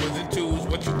meant 1s and 2s.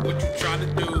 What you trying to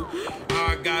do?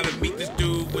 I gotta meet this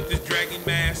dude with this dragon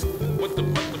mask. What the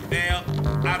hell?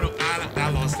 I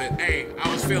lost it. Hey,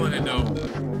 I was feeling it though.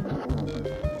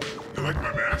 You like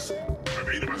my mask? I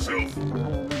made it myself.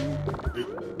 It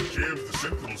jams the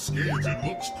Sentinel scans and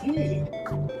looks cool.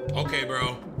 Okay,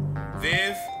 bro.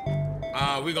 Viv,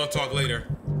 we gonna talk later.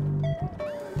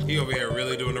 He over here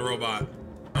really doing the robot.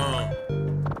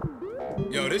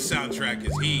 Yo, this soundtrack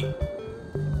is heat.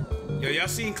 Yo, y'all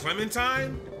seen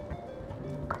Clementine?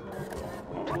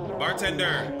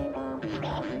 Bartender.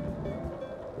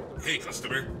 Hey,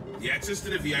 customer. The access to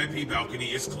the VIP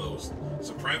balcony is closed.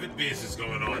 Some private business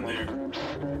going on there.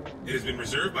 It has been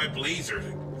reserved by Blazer.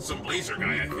 Some Blazer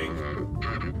guy, I think.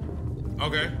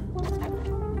 Okay.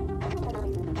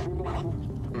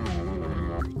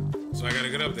 So I gotta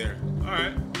get up there.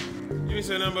 Alright. You ain't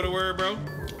say nothing but a word, bro.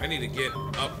 I need to get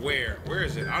up where? Where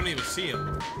is it? I don't even see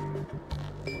him.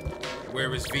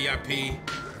 Where is VIP?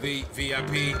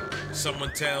 VIP.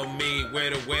 Someone tell me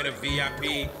where the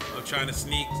VIP. I'm trying to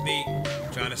sneak.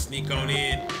 Trying to sneak on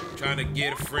in. Trying to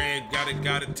get a friend.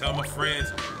 Gotta tell my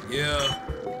friends. Yeah.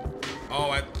 Oh,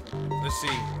 let's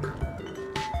see.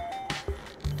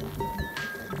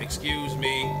 Excuse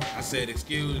me. I said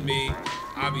excuse me.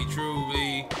 I be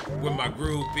truly with my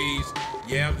groupies.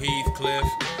 Yeah, I'm Heathcliff.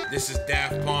 This is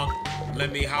Daft Punk.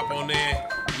 Let me hop on in.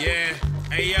 Yeah.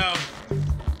 Hey, yo.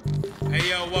 Hey,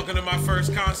 yo, welcome to my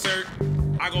first concert.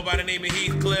 I go by the name of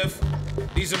Heathcliff.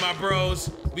 These are my bros.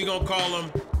 We gonna call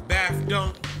them Bath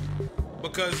Dunk.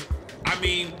 Because, I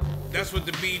mean, that's what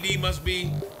the BD must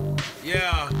be.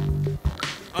 Yeah.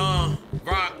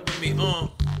 Rock with me,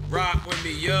 rock with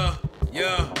me, yeah.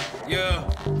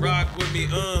 Rock with me,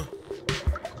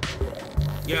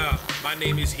 Yeah, my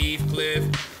name is Heathcliff.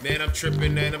 Man, I'm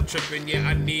tripping, yeah,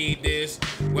 I need this.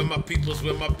 Where my peoples,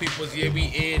 yeah,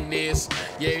 we in this.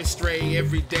 Yeah, stray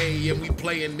every day, and we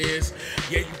playing this.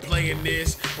 Yeah, you playing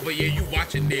this, but yeah, you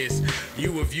watching this.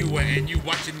 You a viewer, and you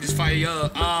watching this fire.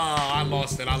 I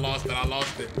lost it.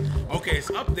 Okay, it's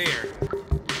up there.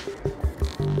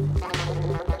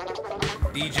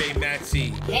 DJ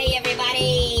Matsy. Hey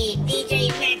everybody, DJ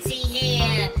Matsy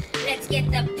here. Let's get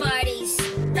the party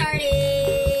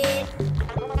started.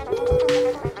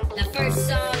 The first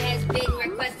song has been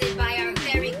requested by our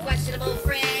very questionable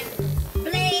friend,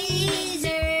 Blazer.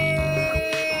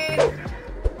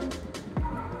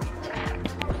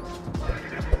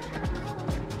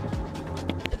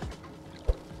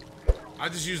 I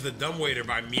just used the dumbwaiter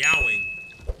by meowing.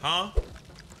 Huh?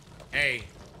 Hey.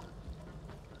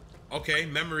 Okay,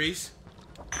 memories.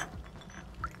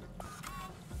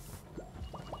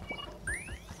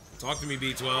 Talk to me,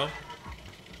 B12.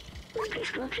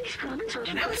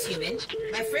 When I was human,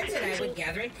 my friends and I would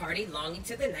gather and party long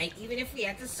into the night, even if we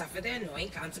had to suffer the annoying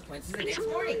consequences the next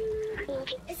morning.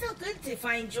 It felt good to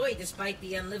find joy despite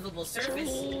the unlivable surface,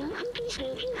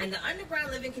 and the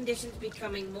underground living conditions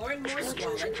becoming more and more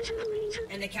squalid,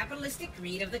 and the capitalistic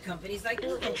greed of the companies like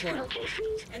Google Corp,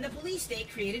 and the police state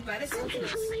created by the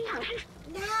Sentinels.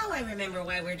 Now I remember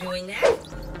why we're doing that.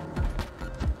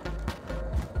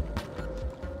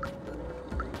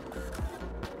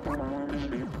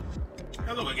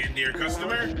 Hello again, dear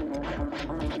customer.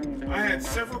 I had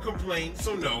several complaints,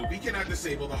 so no, we cannot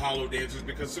disable the hollow dancers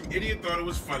because some idiot thought it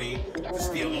was funny to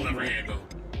steal the lever handle.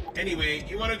 Anyway,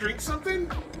 you want to drink something?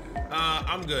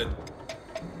 I'm good.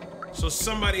 So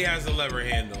somebody has the lever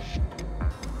handle.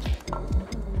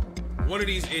 One of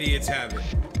these idiots have it.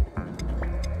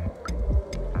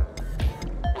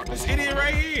 This idiot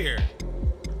right here.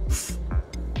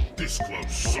 This club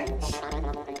sucks.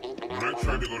 When I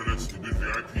tried to go to that stupid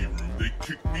VIP room, they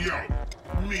kicked me out.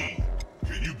 Me.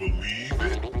 Can you believe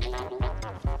it?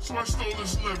 So I stole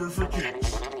this lever for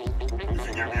kicks. If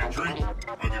you give me a drink,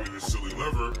 I'll give you this silly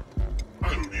lever. I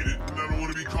don't need it, and I don't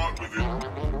want to be caught with it.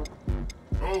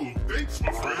 Oh, thanks,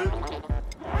 my friend.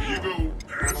 Here you go,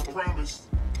 as promised.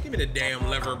 Give me the damn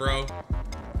lever, bro.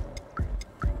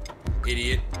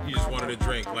 Idiot. You just wanted a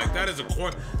drink. Like, that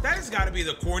has got to be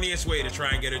the corniest way to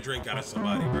try and get a drink out of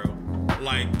somebody, bro.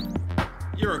 Like,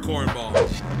 you're a cornball.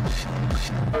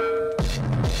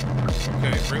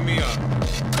 Okay, bring me up.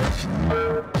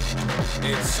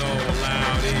 It's so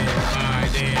loud in my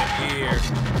damn ear.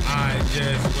 I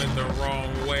just went the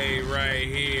wrong way right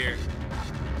here.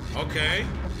 Okay.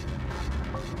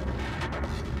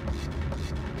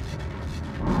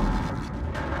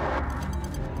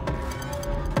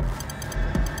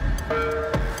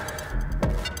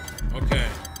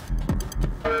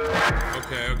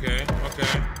 Okay.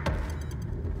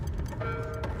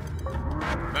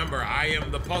 Remember, I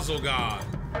am the puzzle god.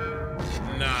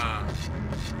 Nah.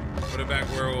 Put it back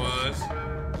where it was.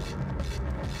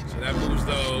 So that moves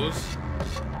those.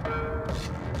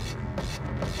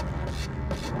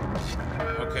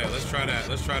 Okay, let's try that.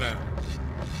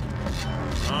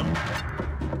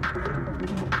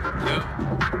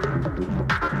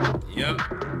 Yep.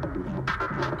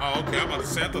 Oh, okay. I'm about to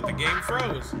say, I thought the game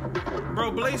froze.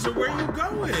 Bro, Blazer, where you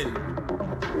going?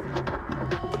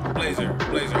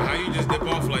 Blazer, how you just dip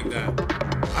off like that?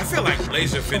 I feel like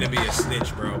Blazer finna be a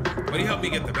snitch, bro. But he helped me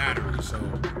get the battery, so.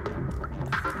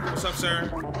 What's up,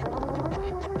 sir?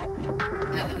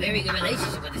 I have a very good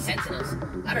relationship with the Sentinels.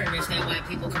 I don't understand why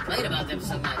people complain about them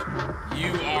so much.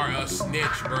 You are a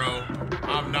snitch, bro.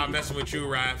 I'm not messing with you,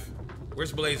 Raph.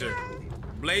 Where's Blazer?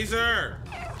 Blazer!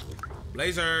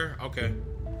 Okay.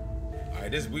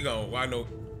 Alright, we go. I know.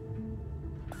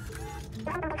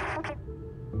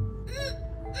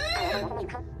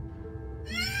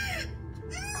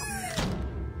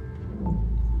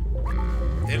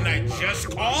 Didn't I just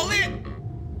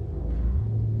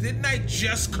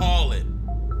call it?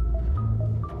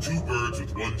 Two birds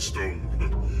with one stone.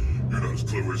 You're not as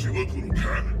clever as you look, little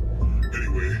cat.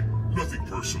 Anyway, nothing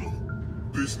personal.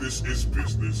 Business is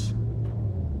business.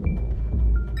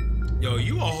 Yo,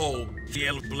 you a whole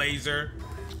yellow Blazer.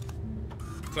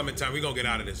 Clementine, we gonna get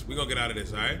out of this,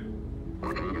 alright?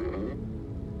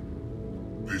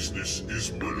 Business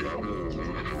is money.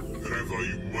 And I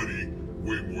value money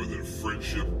way more than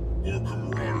friendship or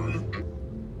camaraderie.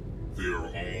 They are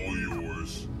all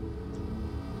yours.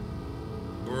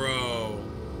 Bro.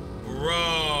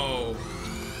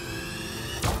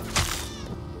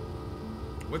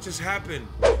 What just happened?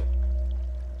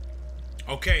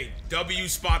 Okay, W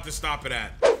spot to stop it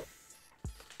at.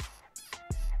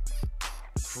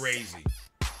 Crazy.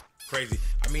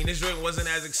 I mean, this joint wasn't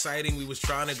as exciting. We was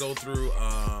trying to go through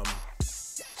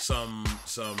some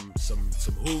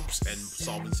hoops and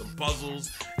solving some puzzles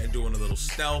and doing a little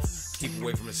stealth, keep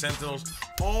away from the Sentinels.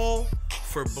 All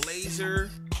for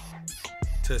Blazer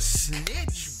to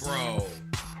snitch, bro.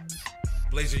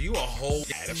 Blazer, you a whole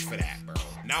bitch for that, bro.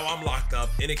 Now I'm locked up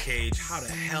in a cage. How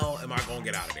the hell am I gonna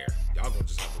get out of there? Y'all gonna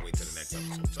just have to wait till the next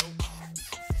episode. So,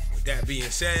 with that being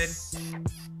said,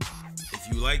 if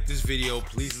you like this video,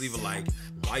 please leave a like.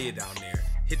 While you're down there,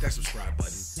 hit that subscribe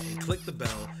button and click the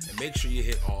bell and make sure you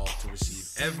hit all to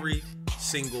receive every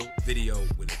single video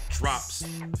when it drops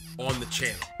on the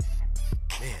channel.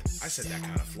 Man, I said that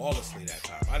kind of flawlessly that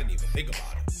time. I didn't even think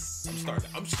about it.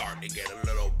 I'm starting to get a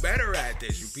little better at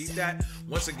this. You peep that?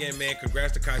 Once again, man,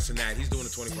 congrats to Kai Sinat. He's doing a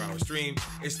 24-hour stream.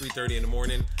 It's 3:30 in the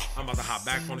morning. I'm about to hop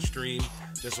back on the stream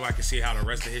just so I can see how the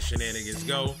rest of his shenanigans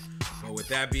go. But with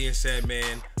that being said,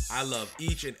 man, I love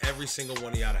each and every single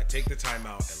one of y'all that take the time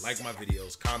out and like my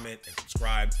videos, comment, and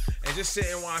subscribe, and just sit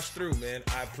and watch through, man.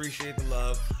 I appreciate the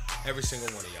love, every single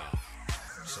one of y'all.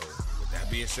 So with that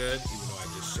being said, even though I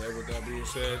just said with that being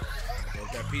said, I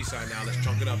want that peace sign now. Let's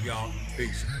chunk it up, y'all.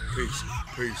 Peace.